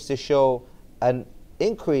seems to show an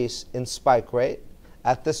increase in spike rate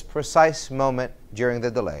at this precise moment during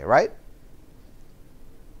the delay, right?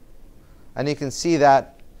 And you can see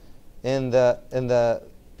that in the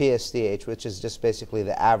PSTH, which is just basically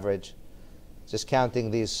the average, just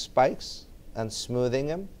counting these spikes and smoothing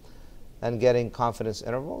them and getting confidence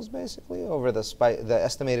intervals basically over the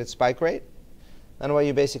estimated spike rate. And what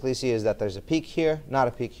you basically see is that there's a peak here, not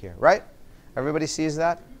a peak here, right? Everybody sees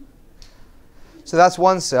that? So that's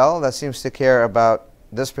one cell that seems to care about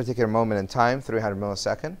this particular moment in time, 300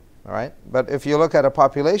 millisecond. All right? But if you look at a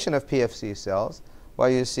population of PFC cells, what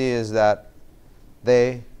you see is that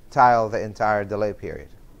they tile the entire delay period.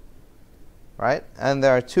 Right? And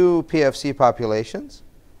there are two PFC populations.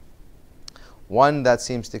 One that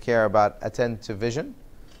seems to care about attend to vision,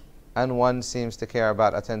 and one seems to care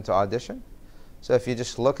about attend to audition. So if you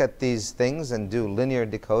just look at these things and do linear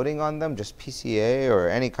decoding on them, just PCA or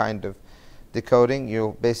any kind of decoding,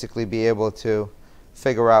 you'll basically be able to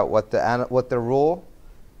figure out what the rule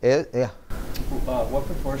is. Yeah. What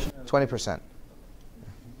proportion? 20%.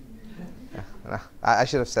 Yeah. I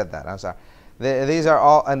should have said that. I'm sorry. These are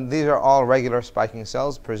all regular spiking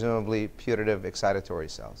cells, presumably putative excitatory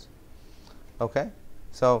cells. Okay?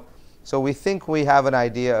 So we think we have an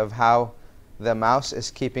idea of how the mouse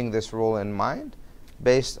is keeping this rule in mind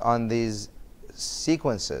based on these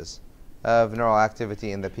sequences of neural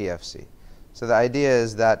activity in the PFC. So the idea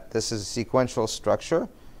is that this is a sequential structure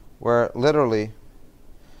where literally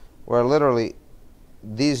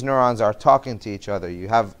these neurons are talking to each other. You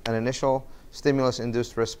have an initial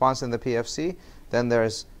stimulus-induced response in the PFC, then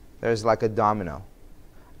there's like a domino.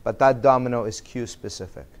 But that domino is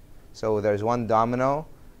cue-specific. So there's one domino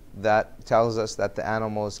that tells us that the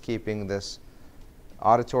animal is keeping this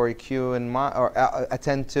auditory cue in mind, or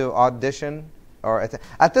attend to audition, or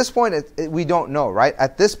at this point we don't know, right?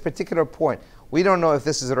 At this particular point, we don't know if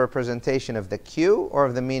this is a representation of the cue or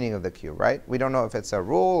of the meaning of the cue, right? We don't know if it's a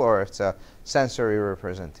rule or if it's a sensory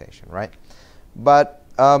representation, right? But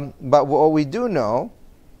what we do know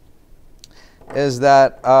is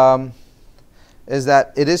that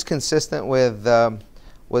it is consistent with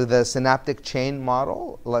the synaptic chain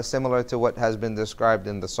model, similar to what has been described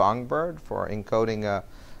in the songbird for encoding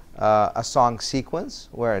a song sequence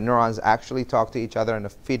where neurons actually talk to each other in a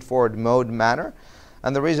feed-forward mode manner.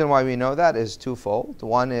 And the reason why we know that is twofold.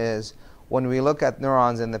 One is when we look at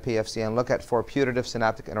neurons in the PFC and look at for putative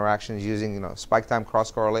synaptic interactions using spike time cross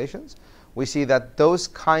correlations, we see that those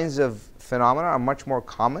kinds of phenomena are much more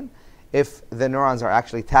common if the neurons are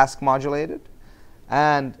actually task modulated,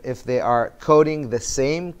 and if they are coding the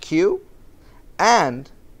same cue, and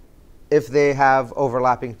if they have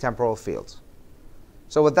overlapping temporal fields.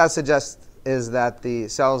 So what that suggests is that the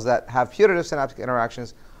cells that have putative synaptic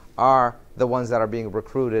interactions are the ones that are being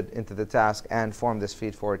recruited into the task and form this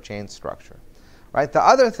feed-forward chain structure. Right? The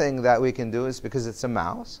other thing that we can do is, because it's a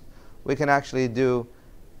mouse, we can actually do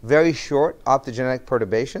very short optogenetic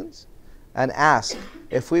perturbations and ask,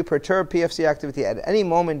 if we perturb PFC activity at any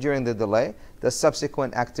moment during the delay, does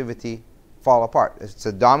subsequent activity fall apart? If it's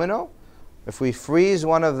a domino, if we freeze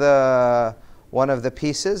one of the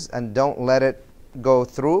pieces and don't let it go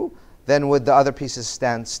through, then would the other pieces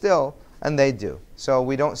stand still? And they do. So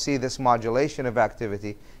we don't see this modulation of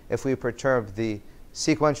activity if we perturb the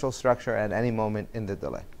sequential structure at any moment in the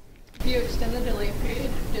delay. If you extend the delay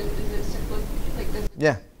period, is it simply like this?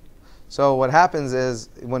 Yeah. So what happens is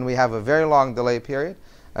when we have a very long delay period,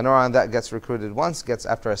 a neuron that gets recruited once gets,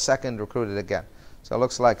 after a second, recruited again. So it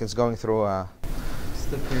looks like it's going through Does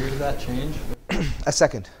the period of that change? a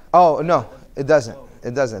second. Oh, no, it doesn't.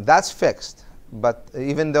 It doesn't. That's fixed. But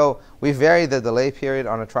even though we vary the delay period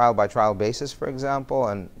on a trial-by-trial basis, for example,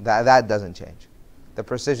 and that doesn't change. The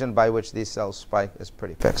precision by which these cells spike is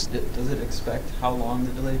pretty fixed. Does it expect how long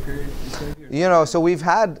the delay period is going to be? So we've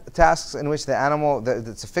had tasks in which the animal,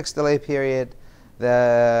 it's a fixed delay period,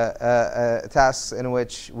 the tasks in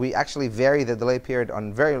which we actually vary the delay period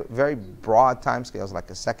on very, very broad time scales, like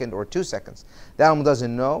a second or 2 seconds. The animal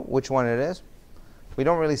doesn't know which one it is. We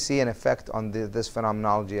don't really see an effect on this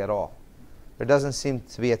phenomenology at all. There doesn't seem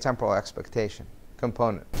to be a temporal expectation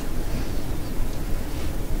component.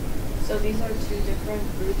 So these are two different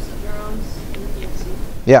groups of neurons in the PFC?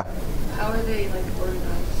 Yeah. How are they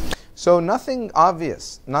organized? So nothing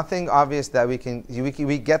obvious that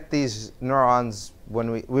we get these neurons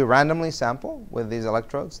when we randomly sample with these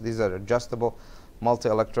electrodes. These are adjustable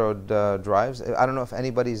multi-electrode drives. I don't know if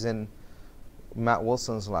anybody's in Matt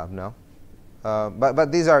Wilson's lab, no?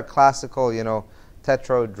 But these are classical,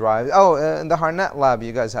 tetrode drives. Oh, in the Harnett lab,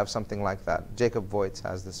 you guys have something like that. Jacob Voigt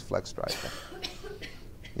has this flex drive thing.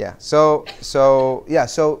 Yeah. So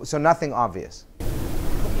nothing obvious.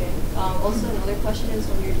 Okay. Also, another question is,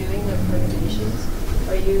 when you're doing the perturbations,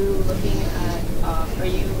 are you looking at, are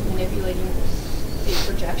you manipulating the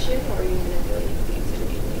projection, or are you manipulating the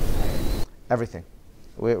activity of the entire? Everything.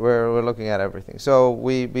 We're looking at everything. So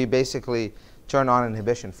we basically turn on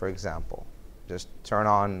inhibition, for example. Just turn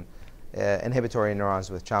on inhibitory neurons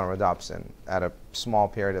with channel rhodopsin at a small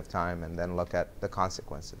period of time and then look at the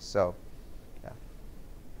consequences. So, yeah.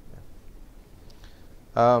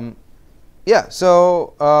 Yeah,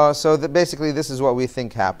 so basically this is what we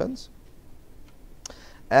think happens,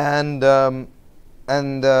 and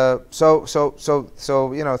so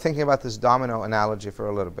you know, thinking about this domino analogy for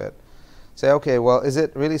a little bit, say, okay, well, is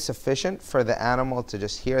it really sufficient for the animal to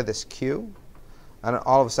just hear this cue, and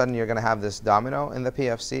all of a sudden you're going to have this domino in the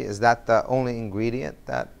PFC? Is that the only ingredient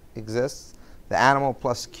that exists? The animal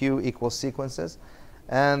plus cue equals sequences?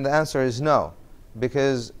 And the answer is no,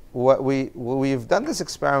 because we've done this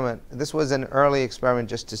experiment. This was an early experiment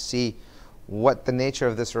just to see what the nature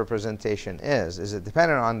of this representation is. Is it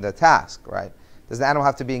dependent on the task, right? Does the animal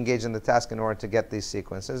have to be engaged in the task in order to get these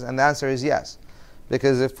sequences? And the answer is yes,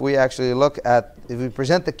 because if we actually look at, if we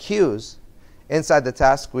present the cues inside the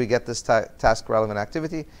task, we get this task relevant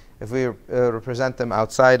activity. If we represent them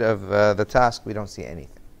outside of the task, we don't see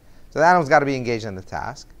anything. So the animal's got to be engaged in the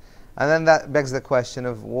task. And then that begs the question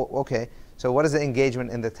of, okay, so what does the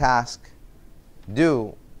engagement in the task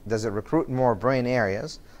do? Does it recruit more brain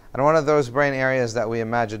areas? And one of those brain areas that we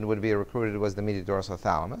imagined would be recruited was the medial dorsal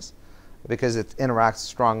thalamus, because it interacts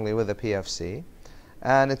strongly with the PFC.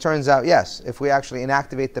 And it turns out, yes, if we actually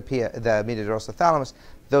inactivate the medial dorsal thalamus,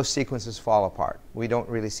 those sequences fall apart. We don't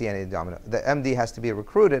really see any domino. The MD has to be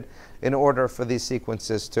recruited in order for these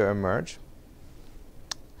sequences to emerge.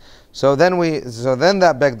 So then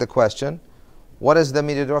that begged the question, what does the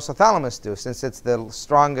medial dorsal thalamus do, since it's the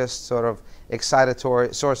strongest sort of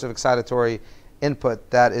source of excitatory input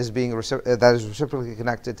that is reciprocally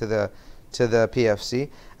connected to the PFC?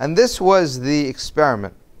 And this was the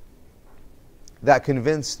experiment that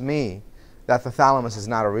convinced me that the thalamus is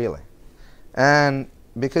not a relay. And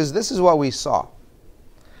because this is what we saw,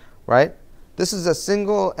 right? This is a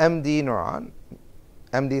single MD neuron,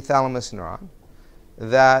 MD thalamus neuron,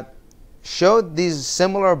 that showed these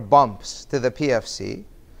similar bumps to the PFC,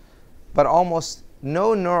 but almost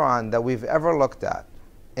no neuron that we've ever looked at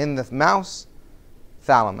in the mouse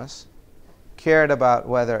thalamus cared about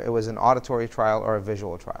whether it was an auditory trial or a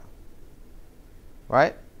visual trial,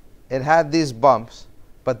 right? It had these bumps,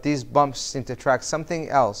 but these bumps seem to track something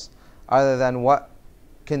else other than what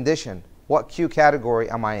condition, what cue category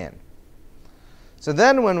am I in. So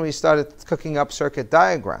then when we started cooking up circuit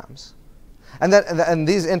diagrams, and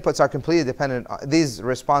these inputs are completely dependent, these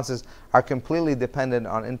responses are completely dependent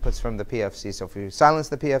on inputs from the PFC. So if you silence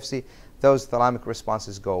the PFC, those thalamic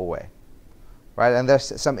responses go away, right? And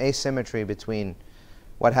there's some asymmetry between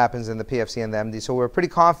what happens in the PFC and the MD. So we're pretty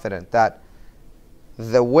confident that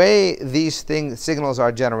the way these signals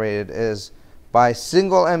are generated is by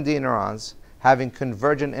single MD neurons having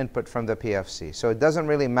convergent input from the PFC. So it doesn't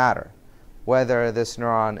really matter whether this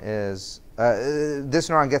neuron is this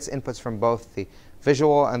neuron gets inputs from both the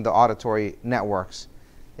visual and the auditory networks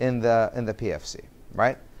in the PFC,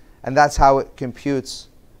 right? And that's how it computes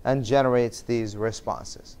and generates these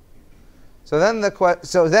responses. So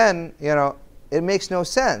then you know, it makes no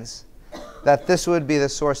sense that this would be the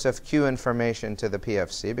source of cue information to the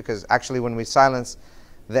PFC, because actually when we silence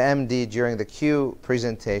the MD during the cue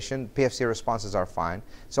presentation, PFC responses are fine.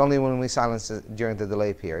 It's only when we silence it during the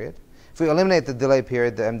delay period. If we eliminate the delay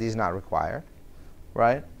period, the MD is not required,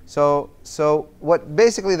 right? So what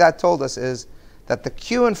basically that told us is that the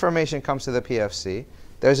cue information comes to the PFC.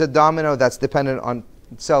 There's a domino that's dependent on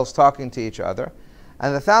cells talking to each other,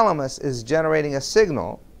 and the thalamus is generating a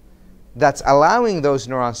signal that's allowing those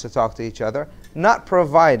neurons to talk to each other, not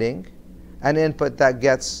providing an input that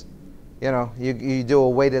gets, you know, you do a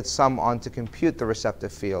weighted sum on to compute the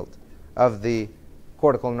receptive field of the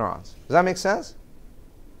cortical neurons. Does that make sense?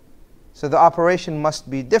 So the operation must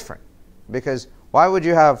be different, because why would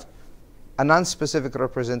you have a nonspecific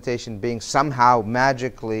representation being somehow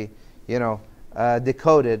magically, you know,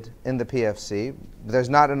 decoded in the PFC? There's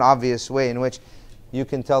not an obvious way in which you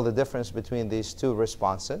can tell the difference between these two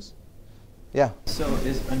responses. Yeah. So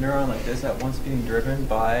is a neuron like this at once being driven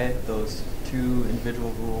by those two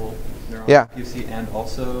individual neurons, yeah, PFC, and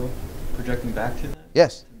also projecting back to them?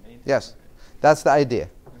 Yes. Yes. That's the idea.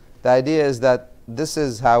 The idea is that this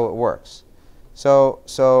is how it works.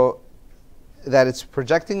 So that it's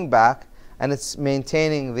projecting back and it's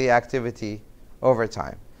maintaining the activity over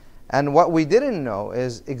time. And what we didn't know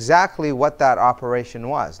is exactly what that operation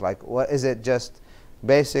was. Like, what is it? Just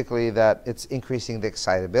basically that it's increasing the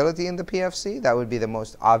excitability in the PFC? That would be the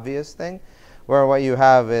most obvious thing. Where what you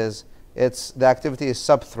have is the activity is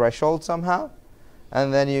sub-threshold somehow,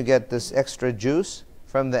 and then you get this extra juice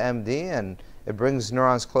from the MD, and it brings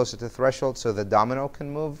neurons closer to threshold so the domino can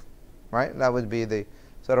move, right? That would be the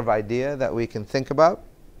sort of idea that we can think about.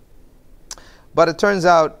 But it turns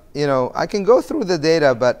out, you know, I can go through the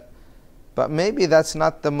data, but maybe that's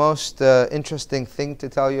not the most interesting thing to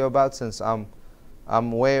tell you about, since I'm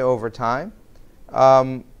way over time.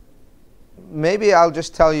 Maybe I'll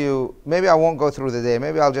just tell you, maybe I won't go through the data,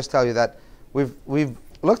 maybe I'll just tell you that we've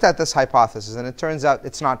looked at this hypothesis and it turns out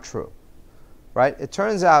it's not true, right? It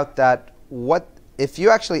turns out that if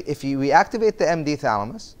we activate the MD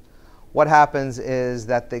thalamus, what happens is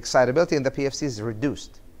that the excitability in the PFC is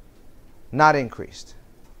reduced, not increased,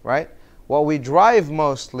 right? What we drive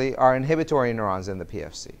mostly are inhibitory neurons in the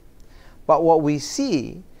PFC. But what we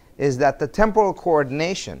see is that the temporal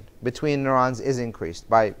coordination between neurons is increased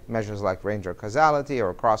by measures like range or causality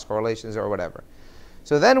or cross correlations or whatever.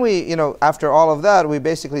 So then we, after all of that, we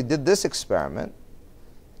basically did this experiment,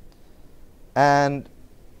 and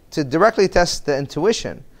to directly test the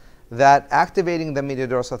intuition that activating the medial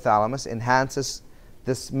dorsal thalamus enhances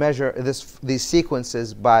these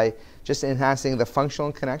sequences by just enhancing the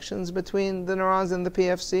functional connections between the neurons in the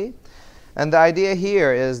PFC. And the idea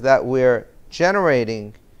here is that we're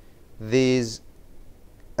generating these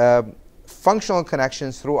functional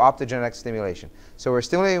connections through optogenetic stimulation. So we're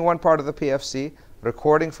stimulating one part of the PFC,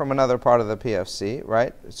 recording from another part of the PFC,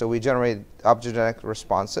 right? So we generate optogenetic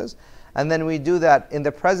responses. And then we do that in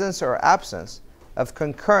the presence or absence of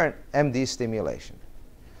concurrent MD stimulation.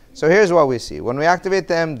 So here's what we see. When we activate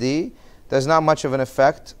the MD, there's not much of an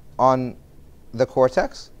effect on the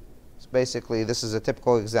cortex. So basically, this is a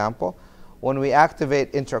typical example. When we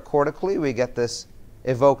activate intracortically, we get this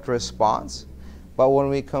evoked response. But when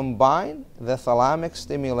we combine the thalamic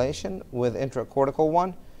stimulation with intracortical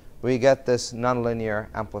one, we get this nonlinear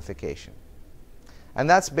amplification. And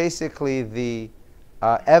that's basically the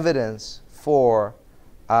evidence for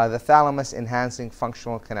the thalamus enhancing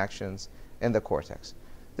functional connections in the cortex.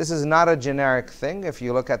 This is not a generic thing. If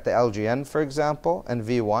you look at the LGN, for example, and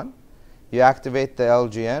V1, you activate the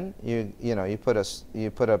LGN, you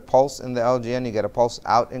put a pulse in the LGN, you get a pulse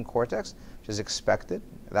out in cortex, which is expected.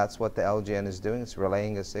 That's what the LGN is doing. It's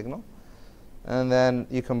relaying a signal. And then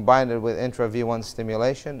you combine it with intra-V1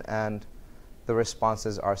 stimulation, and the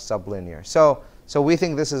responses are sublinear. So we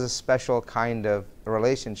think this is a special kind of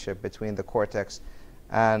relationship between the cortex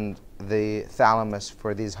and the thalamus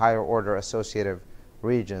for these higher order associative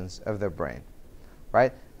regions of the brain,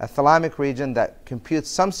 right? A thalamic region that computes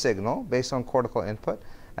some signal based on cortical input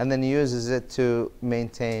and then uses it to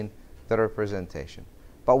maintain the representation.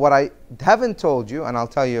 But what I haven't told you, and I'll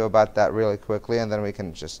tell you about that really quickly, and then we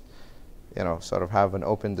can just, sort of have an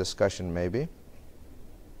open discussion maybe.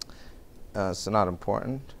 It's not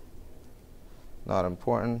important. Not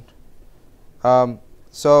important.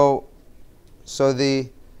 So the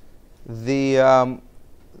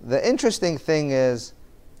interesting thing is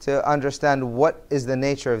to understand what is the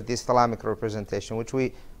nature of this thalamic representation,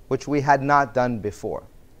 which we had not done before.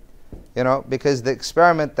 Because the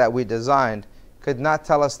experiment that we designed could not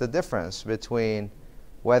tell us the difference between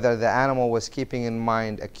whether the animal was keeping in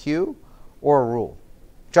mind a cue or a rule,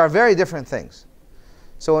 which are very different things.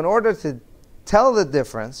 So in order to tell the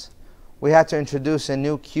difference, we had to introduce a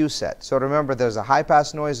new cue set. So remember, there's a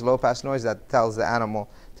high-pass noise, low-pass noise that tells the animal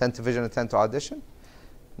attend to vision, attend to audition.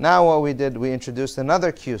 Now what we did, we introduced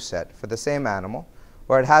another cue set for the same animal,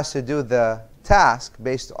 where it has to do the task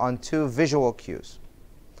based on two visual cues,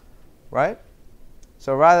 right?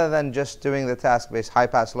 So rather than just doing the task based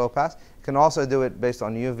high-pass, low-pass, it can also do it based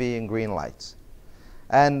on UV and green lights.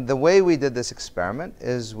 And the way we did this experiment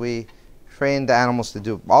is we trained the animals to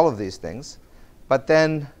do all of these things, but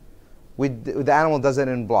then the animal does it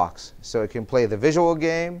in blocks. So it can play the visual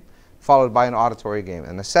game, followed by an auditory game.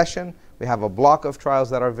 In a session, we have a block of trials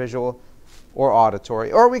that are visual or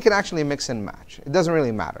auditory, or we can actually mix and match. It doesn't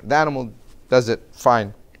really matter. The animal does it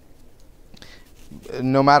fine,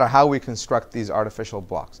 no matter how we construct these artificial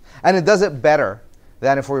blocks. And it does it better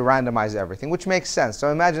than if we randomize everything, which makes sense.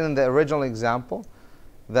 So imagine in the original example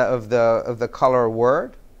of the color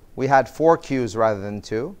word, we had 4 cues rather than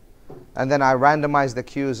 2. And then I randomized the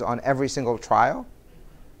cues on every single trial,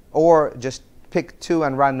 or just pick 2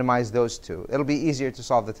 and randomize those 2. It'll be easier to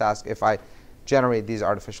solve the task if I generate these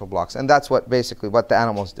artificial blocks. And that's basically what the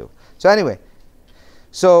animals do. So anyway,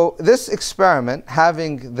 so this experiment,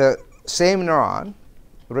 having the same neuron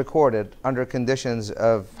recorded under conditions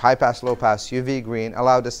of high-pass, low-pass, UV green,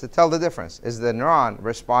 allowed us to tell the difference. Is the neuron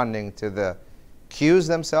responding to the cues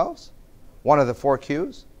themselves, one of the 4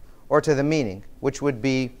 cues, or to the meaning, which would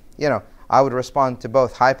be, I would respond to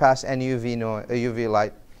both high-pass and UV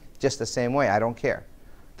light just the same way. I don't care.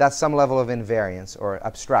 That's some level of invariance or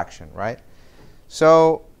abstraction, right?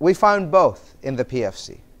 So we found both in the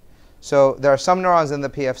PFC. So there are some neurons in the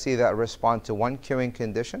PFC that respond to one cueing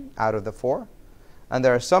condition out of the 4. And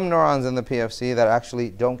there are some neurons in the PFC that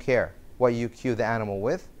actually don't care what you cue the animal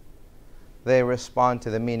with. They respond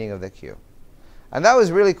to the meaning of the cue. And that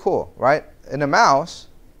was really cool, right? In a mouse,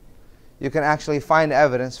 you can actually find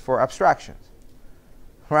evidence for abstractions,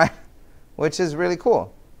 right? Which is really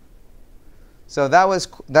cool. So that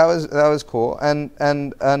was cool.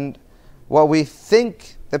 And what we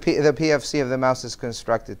think the PFC of the mouse is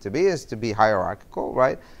constructed to be is to be hierarchical,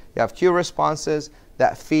 right? You have Q responses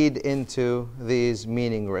that feed into these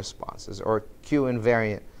meaning responses, or Q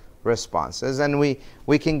invariant responses. And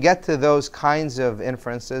we can get to those kinds of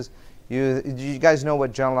inferences. You guys know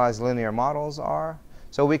what generalized linear models are?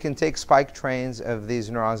 So we can take spike trains of these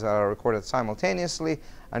neurons that are recorded simultaneously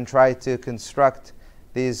and try to construct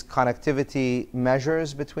these connectivity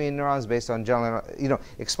measures between neurons based on general,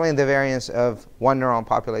 explain the variance of one neuron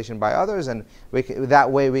population by others, and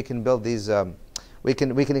that way we can build these, we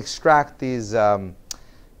can extract these, what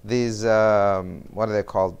are they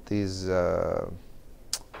called? These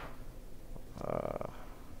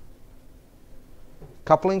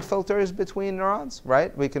coupling filters between neurons,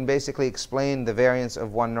 right? We can basically explain the variance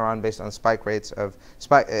of one neuron based on spike rates of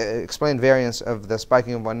explain variance of the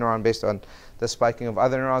spiking of one neuron based on the spiking of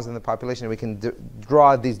other neurons in the population. We can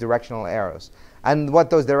draw these directional arrows. And what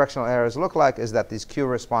those directional arrows look like is that these Q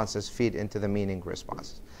responses feed into the meaning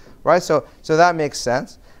responses, right? So that makes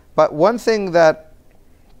sense. But one thing that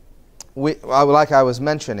like I was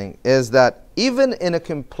mentioning, is that even in a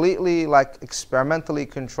completely experimentally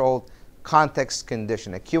controlled context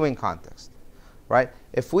condition, a queuing context, right?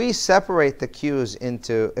 If we separate the cues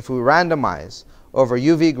into, if we randomize over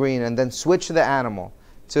UV green and then switch the animal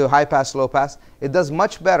to high pass, low pass, it does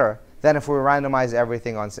much better than if we randomize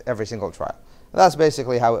everything on every single trial. That's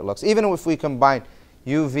basically how it looks. Even if we combine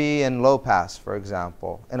UV and low pass, for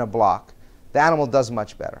example, in a block, the animal does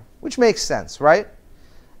much better, which makes sense, right?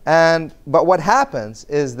 But what happens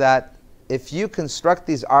is that if you construct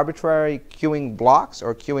these arbitrary queuing blocks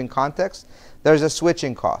or queuing contexts, there's a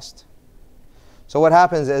switching cost. So what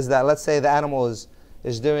happens is that, let's say the animal is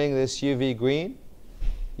doing this UV green.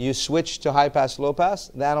 You switch to high pass, low pass.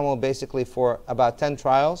 The animal basically for about 10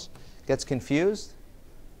 trials gets confused,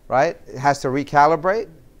 right? It has to recalibrate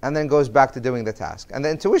and then goes back to doing the task. And the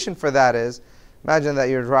intuition for that is, imagine that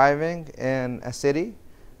you're driving in a city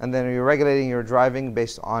and then you're regulating your driving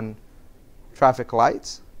based on traffic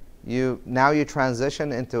lights. Now you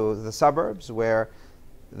transition into the suburbs where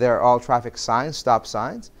there are all traffic signs, stop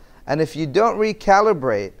signs. And if you don't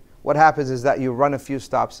recalibrate, what happens is that you run a few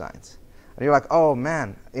stop signs. And you're like, oh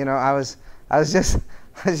man, I just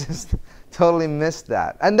totally missed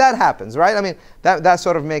that. And that happens, right? I mean, that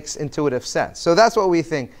sort of makes intuitive sense. So that's what we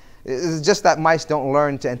think. It's just that mice don't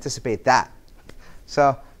learn to anticipate that.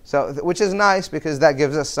 So which is nice because that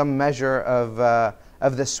gives us some measure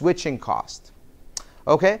of the switching cost.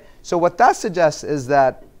 Okay, so what that suggests is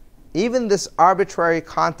that even this arbitrary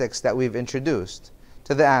context that we've introduced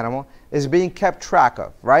to the animal is being kept track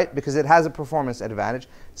of, right? Because it has a performance advantage.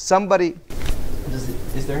 Is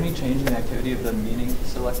there any change in the activity of the meaning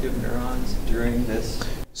selective neurons during this?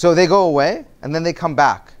 So they go away and then they come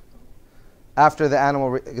back after the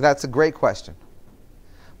animal. That's a great question.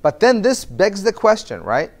 But then this begs the question,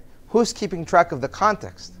 right? Who's keeping track of the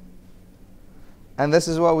context? And this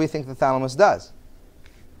is what we think the thalamus does.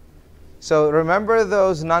 So remember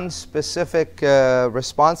those non-specific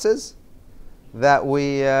responses that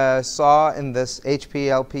we saw in this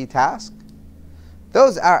HPLP task?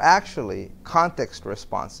 Those are actually context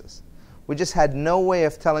responses. We just had no way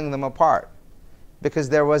of telling them apart because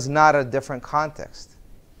there was not a different context.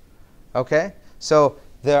 Okay? So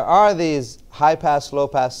there are these high-pass,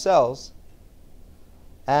 low-pass cells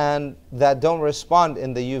and that don't respond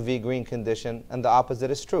in the UV green condition, and the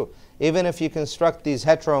opposite is true. Even if you construct these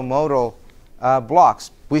heteromodal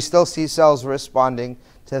blocks, we still see cells responding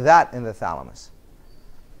to that in the thalamus.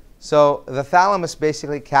 So the thalamus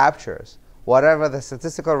basically captures whatever the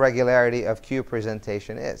statistical regularity of Q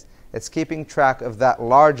presentation is. It's keeping track of that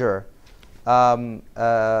larger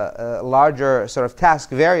sort of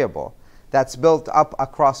task variable that's built up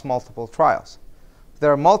across multiple trials.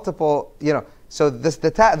 There are multiple, so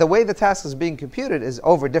the way the task is being computed is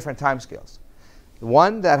over different timescales.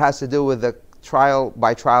 One that has to do with the trial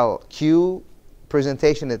by trial Q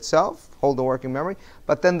presentation itself, hold the working memory,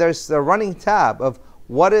 but then there's the running tab of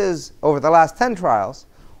what is, over the last 10 trials,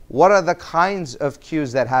 what are the kinds of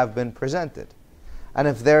Qs that have been presented. And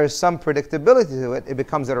if there is some predictability to it, it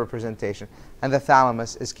becomes a representation. And the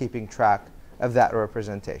thalamus is keeping track of that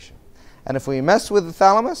representation. And if we mess with the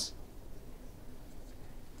thalamus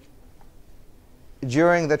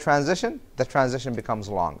during the transition becomes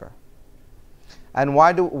longer. And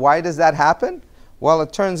why does that happen? Well,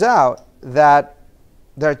 it turns out that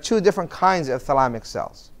there are two different kinds of thalamic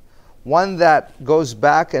cells. one that goes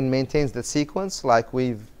back and maintains the sequence like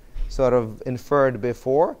we've sort of inferred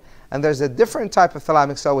before. And there's a different type of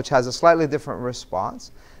thalamic cell which has a slightly different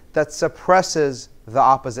response that suppresses the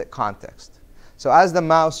opposite context. So as the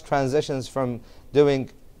mouse transitions from doing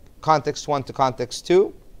context 1 to context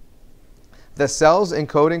 2, the cells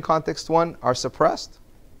encoding context 1 are suppressed.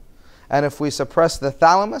 And if we suppress the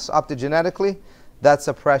thalamus optogenetically, that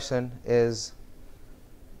suppression is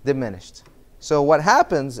diminished. So what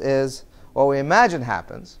happens is, what we imagine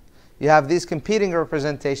happens, you have these competing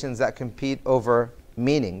representations that compete over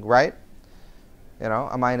meaning, right? You know,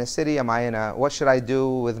 am I in a city? Am I in a, what should I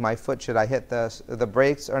do with my foot? Should I hit the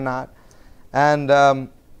brakes or not? And,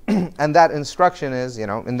 and that instruction is, you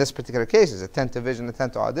know, in this particular case, is attentive vision,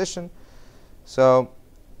 attentive audition. So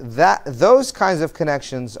those kinds of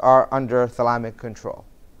connections are under thalamic control,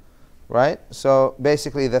 right? So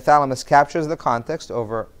basically the thalamus captures the context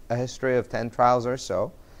over a history of 10 trials or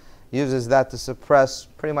so, uses that to suppress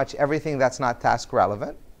pretty much everything that's not task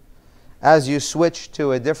relevant. As you switch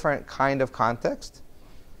to a different kind of context,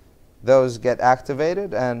 those get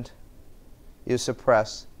activated and you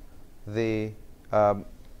suppress the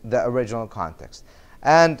original context.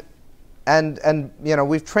 And you know,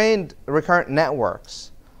 we've trained recurrent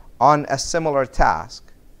networks on a similar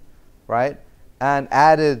task, right? And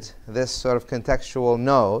added this sort of contextual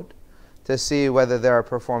node to see whether there are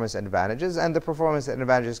performance advantages. And the performance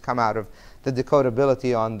advantages come out of the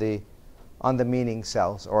decodability on the meaning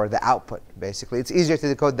cells, or the output, basically. It's easier to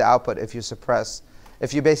decode the output if you suppress,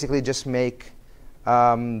 if you basically just make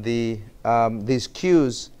these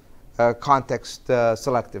cues context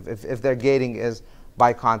selective. If their gating is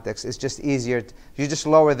by context, it's just easier. You just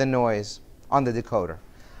lower the noise on the decoder.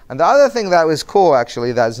 And the other thing that was cool,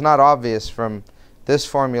 actually, that is not obvious from this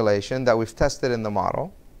formulation that we've tested in the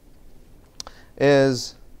model,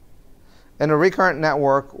 is in a recurrent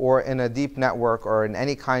network or in a deep network or in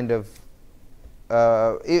any kind of,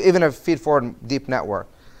 even a feed-forward deep network,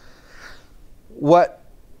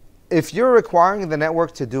 if you're requiring the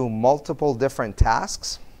network to do multiple different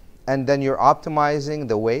tasks, and then you're optimizing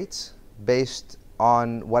the weights based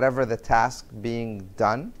on whatever the task being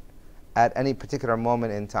done at any particular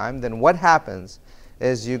moment in time, then what happens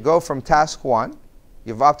is you go from task 1,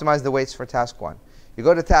 you've optimized the weights for task 1. You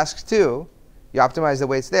go to task 2, you optimize the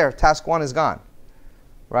weights there, task 1 is gone,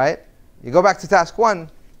 right? You go back to task 1,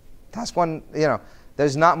 you know,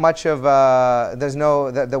 there's not much of,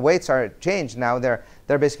 the weights are changed now, they're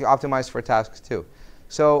basically optimized for task 2.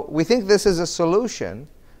 So we think this is a solution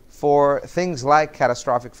for things like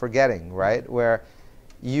catastrophic forgetting, right? Where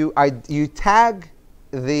you tag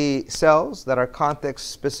the cells that are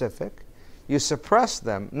context specific, you suppress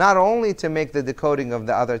them, not only to make the decoding of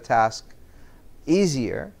the other task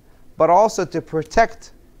easier, but also to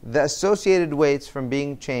protect the associated weights from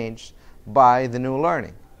being changed by the new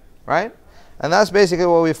learning, right? And that's basically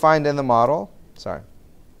what we find in the model. Sorry.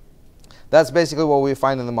 That's basically what we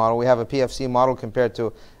find in the model. We have a PFC model compared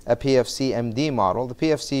to a PFC MD model. The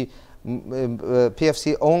PFC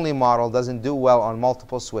only model doesn't do well on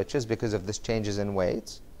multiple switches because of this changes in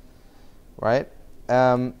weights, right?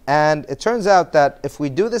 And it turns out that if we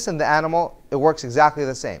do this in the animal, it works exactly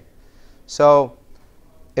the same. So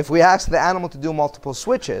if we ask the animal to do multiple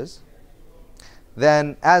switches,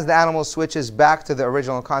 then as the animal switches back to the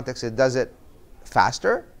original context, it does it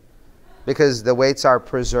faster because the weights are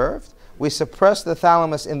preserved. We suppress the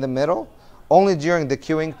thalamus in the middle only during the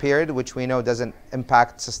cueing period, which we know doesn't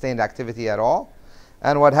impact sustained activity at all.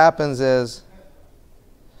 And what happens is,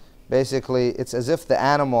 basically, it's as if the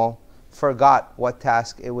animal forgot what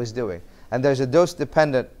task it was doing. And there's a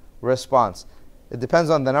dose-dependent response. It depends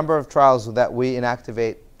on the number of trials that we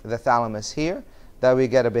inactivate the thalamus here, that we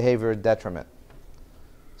get a behavior detriment.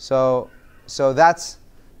 So that's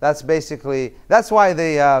basically, that's why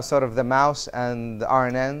the sort of the mouse and the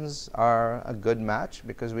RNNs are a good match,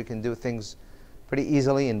 because we can do things pretty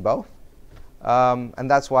easily in both.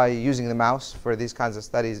 And that's why using the mouse for these kinds of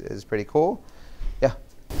studies is pretty cool. Yeah?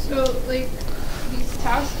 So, like, these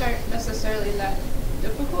tasks aren't necessarily that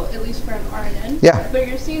difficult, at least for an RNN. Yeah. But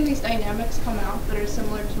you're seeing these dynamics come out that are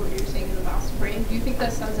similar to what you're seeing in the mouse brain. Do you think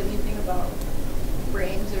that says anything about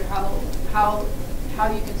brains or how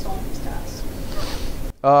you can solve these tasks?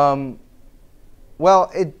 Well,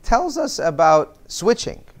 it tells us about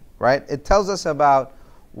switching, right? It tells us about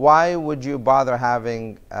why would you bother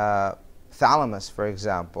having thalamus, for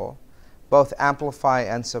example, both amplify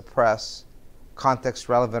and suppress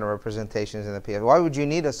context-relevant representations in the PF. Why would you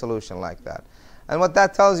need a solution like that? And what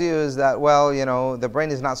that tells you is that, well, you know, the brain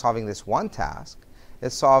is not solving this one task.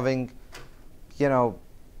 It's solving, you know,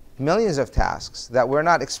 millions of tasks that we're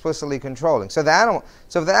not explicitly controlling. So the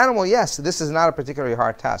animal, yes, this is not a particularly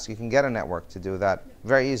hard task. You can get a network to do that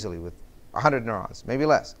very easily with 100 neurons, maybe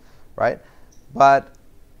less, right? But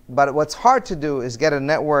what's hard to do is get a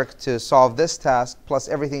network to solve this task plus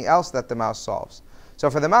everything else that the mouse solves. So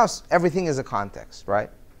for the mouse, everything is a context, right?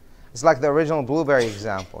 It's like the original blueberry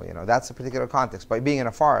example. That's a particular context. By being in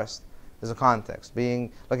a forest is a context.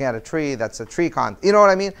 Looking at a tree, that's a tree context. You know what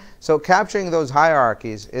I mean? So capturing those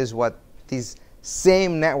hierarchies is what these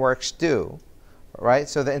same networks do, right?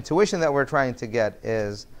 So the intuition that we're trying to get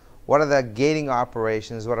is what are the gating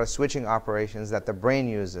operations, what are switching operations that the brain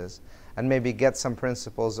uses, and maybe get some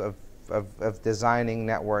principles of designing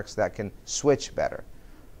networks that can switch better.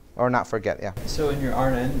 Or not forget, yeah. So in your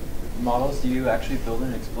RNN models, do you actually build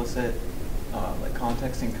an explicit like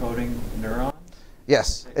context encoding neuron?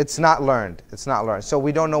 Yes, it's not learned. It's not learned. So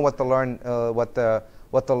we don't know what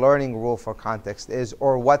the learning rule for context is,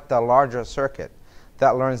 or what the larger circuit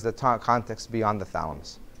that learns the context beyond the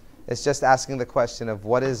thalamus. It's just asking the question of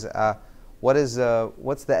what's the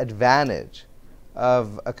advantage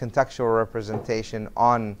of a contextual representation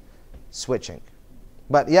on switching.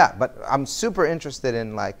 But I'm super interested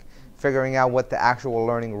in figuring out what the actual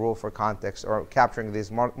learning rule for context, or capturing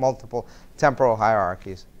these multiple temporal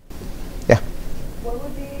hierarchies. Yeah. What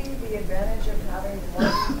would be the advantage of having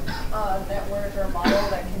one network or model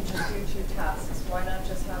that can just do two tasks? Why not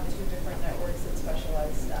just have two different networks that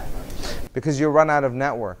specialize stack on each other? Because you run out of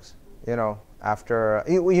networks. After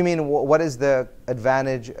you mean what is the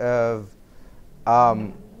advantage of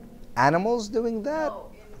animals doing that?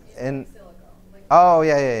 No, in silico. Oh,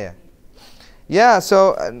 yeah. Yeah,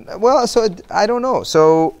 so I don't know.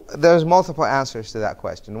 So there's multiple answers to that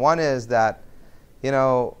question. One is that,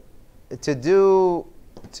 to do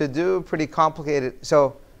pretty complicated,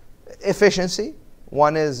 so efficiency.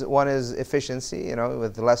 One is efficiency.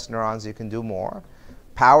 With less neurons you can do more.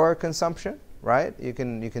 Power consumption, right? You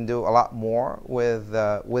can do a lot more with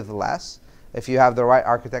less if you have the right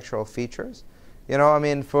architectural features. I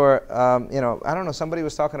don't know, somebody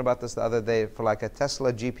was talking about this the other day. For a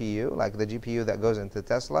Tesla GPU, like the GPU that goes into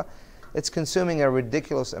Tesla, it's consuming a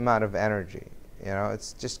ridiculous amount of energy.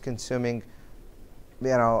 It's just consuming, I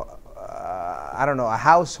don't know, a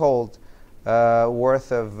household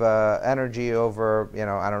worth of energy over,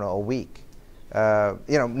 a week.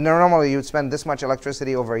 Normally you would spend this much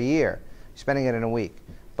electricity over a year, spending it in a week.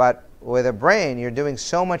 But with a brain, you're doing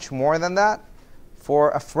so much more than that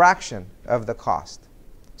for a fraction of the cost.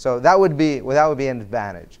 So that would be an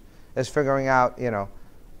advantage, is figuring out,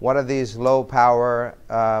 what are these low power,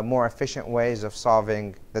 more efficient ways of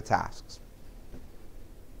solving the tasks.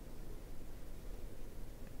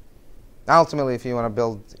 Ultimately, if you want to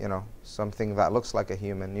build, something that looks like a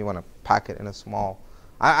human, you want to pack it in a small.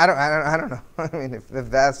 I don't know. I mean, if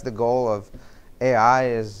that's the goal of AI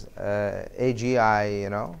is AGI,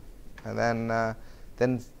 and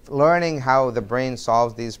then learning how the brain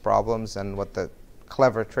solves these problems and what the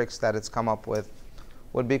clever tricks that it's come up with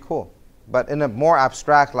would be cool. But in a more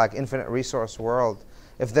abstract, like infinite resource world,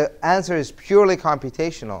 if the answer is purely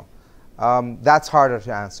computational, that's harder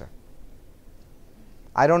to answer.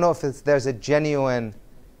 I don't know if there's a genuine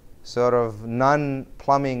sort of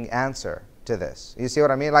non-plumbing answer to this. You see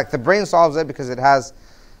what I mean? Like the brain solves it because it has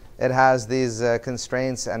these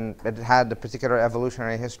constraints, and it had a particular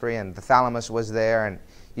evolutionary history, and the thalamus was there and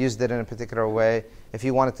used it in a particular way. If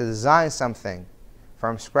you wanted to design something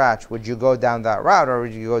from scratch, would you go down that route, or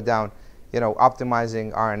would you go down,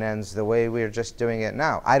 optimizing RNNs the way we're just doing it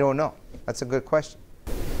now? I don't know. That's a good question.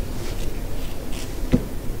 So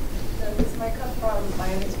this might come from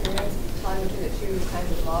my own experience talking to the two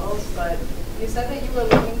kinds of models, but you said that you were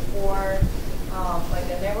looking for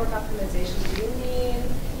a network optimization. Do you mean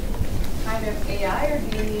kind of AI, or do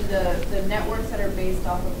you mean the networks that are based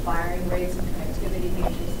off of firing rates and connectivity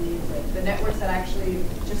matrices, like the networks that actually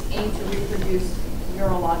just aim to reproduce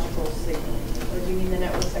neurological signals? Or do you mean the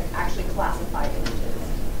networks that actually classify images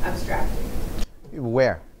abstractly?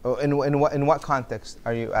 Where? Oh, in what context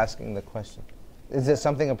are you asking the question? Is this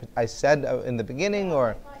something I said in the beginning,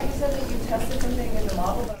 or? You said that you tested something in the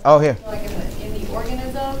model. But oh, here. Like in the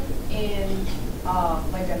organism, in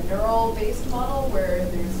like a neural-based model where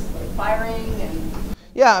there's like firing and.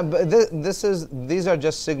 Yeah, but these are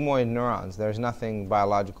just sigmoid neurons. There's nothing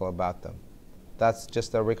biological about them. That's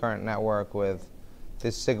just a recurrent network with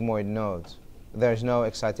these sigmoid nodes. There's no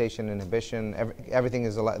excitation inhibition. Everything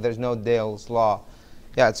is alive. There's no Dale's law.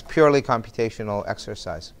 Yeah, it's purely computational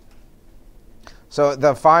exercise. So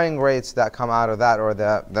the firing rates that come out of that, or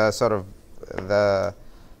the sort of the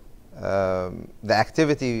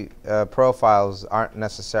activity profiles, aren't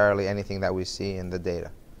necessarily anything that we see in the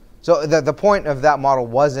data. So the point of that model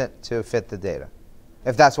wasn't to fit the data,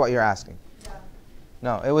 if that's what you're asking. Yeah.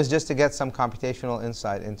 No, it was just to get some computational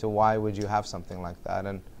insight into why would you have something like that.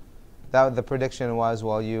 And that the prediction was,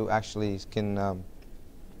 well, you actually can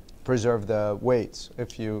preserve the weights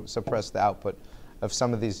if you suppress the output of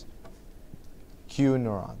some of these Q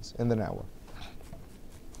neurons in the network.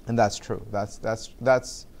 And that's true.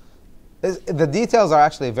 The details are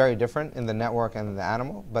actually very different in the network and in the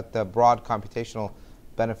animal, but the broad computational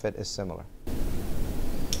benefit is similar.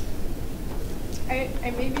 I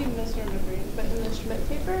may be misremembering, but in the Schmidt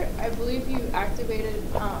paper, I believe you activated in the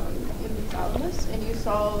thalamus and you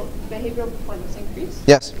saw behavioral performance increase.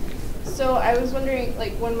 Yes. So I was wondering,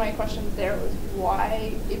 like, one of my questions there was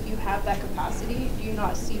why, if you have that capacity, do you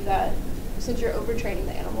not see that since you're overtraining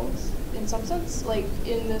the animals in some sense? Like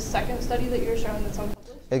in the second study that you're showing that's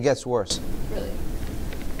unpublished? It gets worse. Really?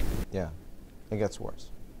 Yeah, it gets worse.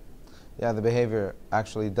 Yeah, the behavior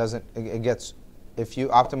actually doesn't, it gets, if you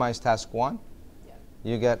optimize task 1, Yeah.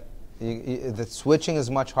 you get, the switching is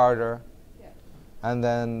much harder, Yeah. and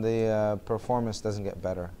then the performance doesn't get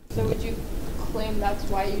better. So would you claim that's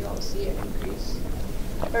why you don't see an increase?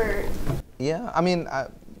 Or Yeah, I mean,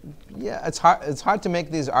 yeah, it's hard to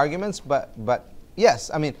make these arguments, but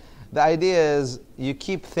yes, I mean, the idea is you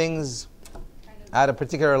keep things at a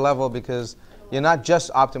particular level because you're not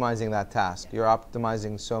just optimizing that task, you're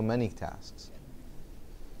optimizing so many tasks.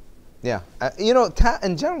 Yeah, you know,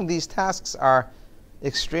 in general, these tasks are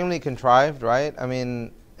extremely contrived, right? I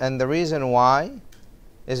mean, and the reason why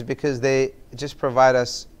is because they just provide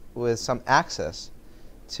us with some access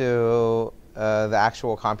to the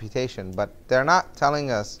actual computation, but they're not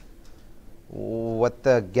telling us what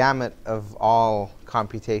the gamut of all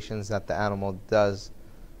computations that the animal does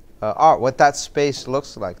are, what that space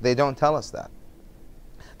looks like. They don't tell us that.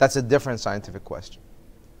 That's a different scientific question.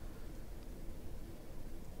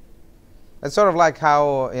 It's sort of like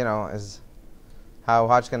how, you know, how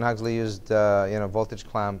Hodgkin Huxley used, you know, voltage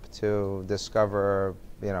clamp to discover,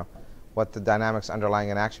 you know, what the dynamics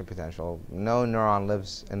underlying an action potential. No neuron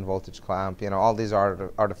lives in voltage clamp. You know, all these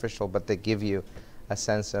are artificial, but they give you a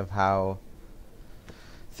sense of how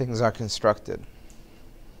things are constructed.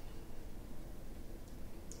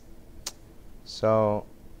 So,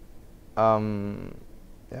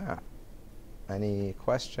 yeah. Any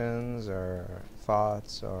questions or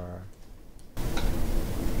thoughts or?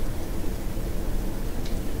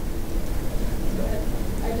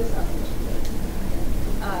 I just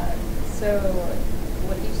so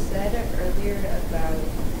what you said earlier about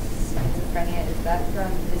schizophrenia, is that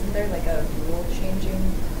from, isn't there like a rule changing,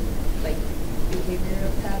 like,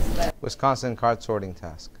 behavioral task that? Wisconsin card sorting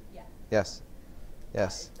task. Yeah. Yes.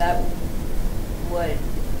 Yes. That what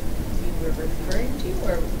you were referring to,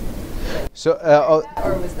 or? So,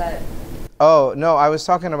 or was that? Oh, no, I was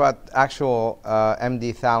talking about actual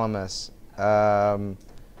MD thalamus.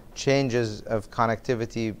 Changes of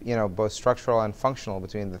connectivity, you know, both structural and functional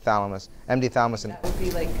between the thalamus, MD thalamus, and that would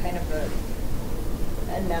be like kind of a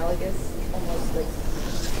analogous, almost like.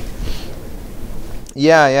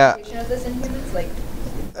 Yeah, yeah. Of this in humans, like,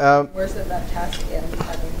 worse at that task and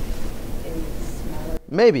having a smaller.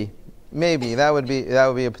 Maybe that would be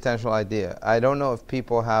a potential idea. I don't know if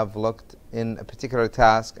people have looked in a particular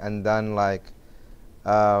task and done like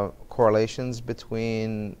correlations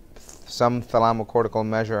between some thalamocortical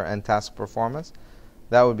measure and task performance.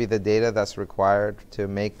 That would be the data that's required to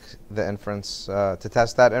make the inference, to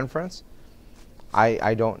test that inference.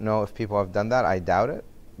 I don't know if people have done that. I doubt it,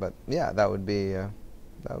 but yeah, that would be a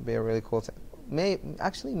really cool thing.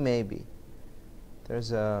 Maybe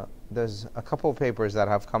there's a couple of papers that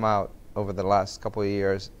have come out over the last couple of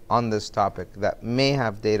years on this topic that may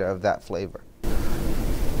have data of that flavor.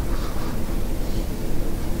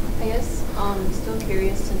 I guess still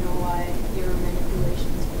curious to know why your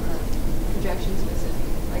manipulations were projection specific.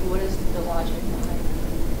 Like, what is the logic behind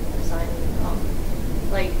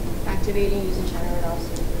assigning, like, activating using China redox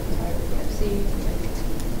to the entire PFC?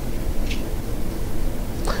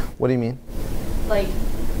 Like, What do you mean? like,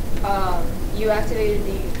 you activated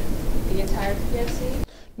the entire PFC?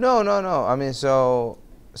 No. I mean, so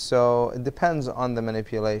it depends on the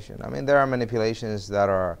manipulation. I mean, there are manipulations that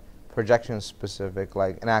are projection specific,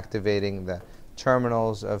 like inactivating the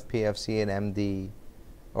terminals of PFC and MD,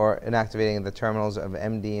 or inactivating the terminals of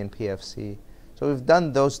MD and PFC. So we've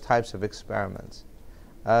done those types of experiments.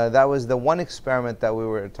 That was the one experiment that we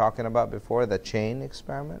were talking about before, the chain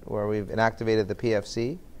experiment, where we've inactivated the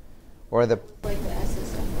PFC, or the Like the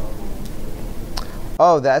SSFO?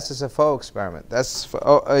 Oh, the SSFO experiment.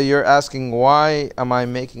 You're asking why am I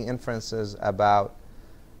making inferences about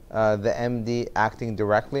the MD acting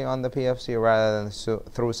directly on the PFC rather than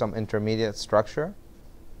through some intermediate structure?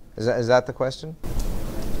 Is that the question?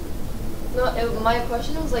 No, my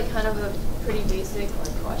question was like kind of a pretty basic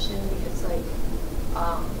like question because like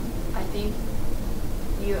I think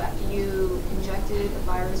you injected the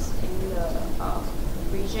virus in the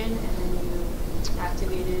region and then you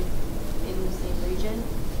activated in the same region.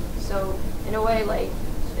 So in a way, like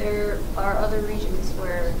there are other regions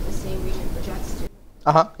where the same region projects to.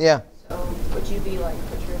 Yeah. So would you be like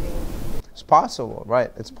perturbing? It's possible,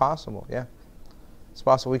 right? It's possible, yeah. It's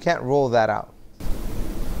possible. We can't rule that out.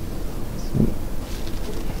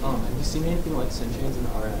 Have you seen anything like synchains in the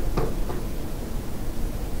RNN?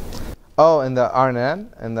 Oh, in the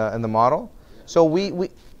RNN, in the model. So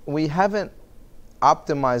we haven't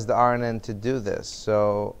optimized the RNN to do this.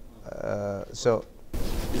 So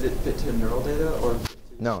is it fit to neural data or?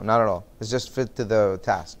 No, not at all. It's just fit to the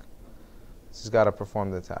task. It's just got to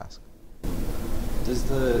perform the task. Does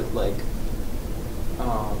the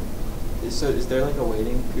so is there like a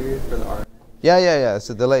waiting period for the RNN? Yeah. It's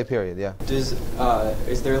a delay period. Yeah. Does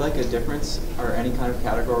is there like a difference or any kind of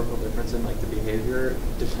categorical difference in like the behavior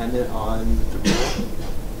dependent on the rule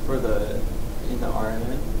for in the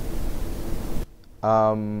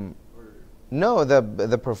RNN? No,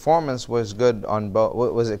 the performance was good on both.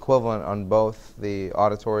 Was equivalent on both the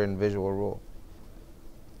auditory and visual rule.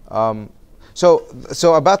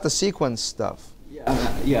 So about the sequence stuff.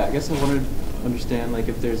 Yeah. I guess I wanted to understand like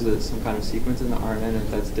if there's some kind of sequence in the RNN,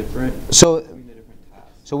 if that's different. So between the different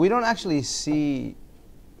tasks. So we don't actually see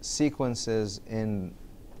sequences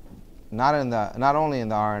not only in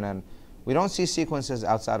the RNN. We don't see sequences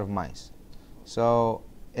outside of mice. So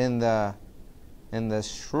in the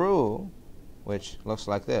shrew, which looks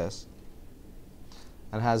like this,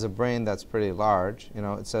 and has a brain that's pretty large. You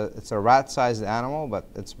know, it's a rat-sized animal, but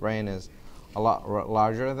its brain is a lot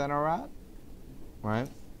larger than a rat, right?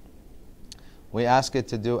 We ask it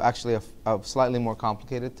to do actually a slightly more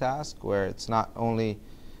complicated task, where it's not only,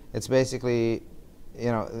 it's basically,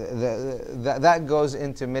 you know, that goes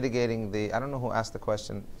into mitigating the. I don't know who asked the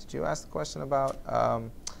question. Did you ask the question about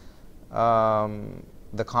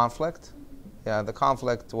the conflict? Yeah, the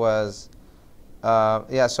conflict was.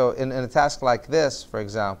 So in a task like this, for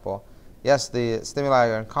example, yes, the stimuli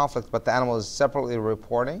are in conflict, but the animal is separately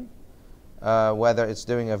reporting whether it's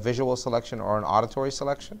doing a visual selection or an auditory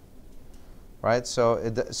selection, right? So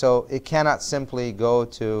it cannot simply go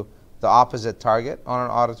to the opposite target on an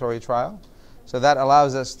auditory trial. So that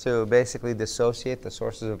allows us to basically dissociate the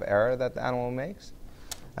sources of error that the animal makes.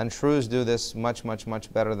 And shrews do this much, much,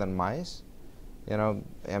 much better than mice. You know,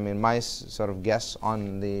 I mean, mice sort of guess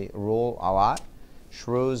on the rule a lot.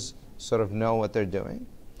 Shrews sort of know what they're doing.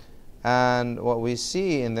 And what we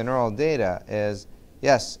see in the neural data is,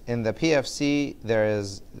 yes, in the PFC,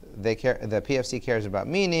 the PFC cares about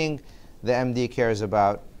meaning, the MD cares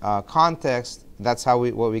about context. That's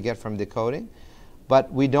what we get from decoding. But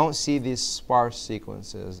we don't see these sparse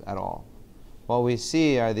sequences at all. What we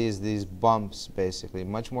see are these bumps, basically,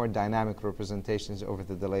 much more dynamic representations over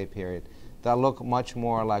the delay period that look much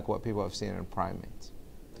more like what people have seen in primates.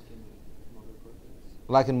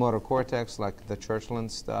 Like in motor cortex, like the Churchland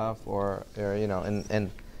stuff, or you know, in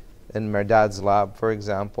Merdad's lab, for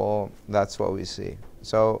example, that's what we see.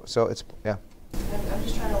 So it's, yeah. I'm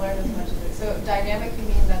just trying to learn as much as it. So dynamic, you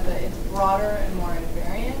mean that it's broader and more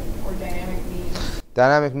invariant, or dynamic means?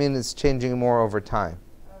 Dynamic means it's changing more over time.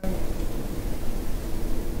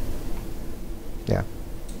 Yeah.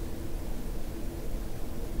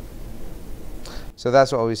 So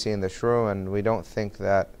that's what we see in the shrew, and we don't think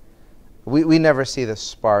that, we never see the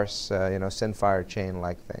sparse, Synfire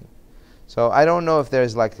chain-like thing. So I don't know if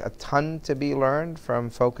there's like a ton to be learned from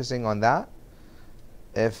focusing on that.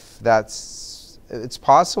 If it's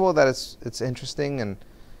possible that it's interesting, and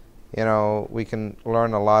we can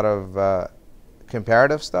learn a lot of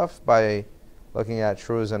comparative stuff by looking at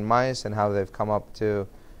shrews and mice and how they've come up to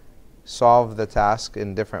solve the task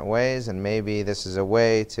in different ways, and maybe this is a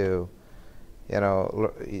way to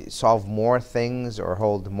solve more things or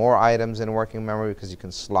hold more items in working memory because you can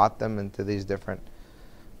slot them into these different.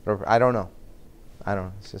 I don't know.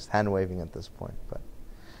 It's just hand waving at this point, but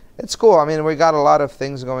it's cool. I mean, we got a lot of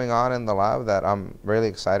things going on in the lab that I'm really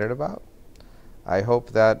excited about. I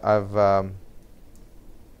hope that I've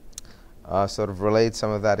sort of relayed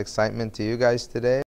some of that excitement to you guys today.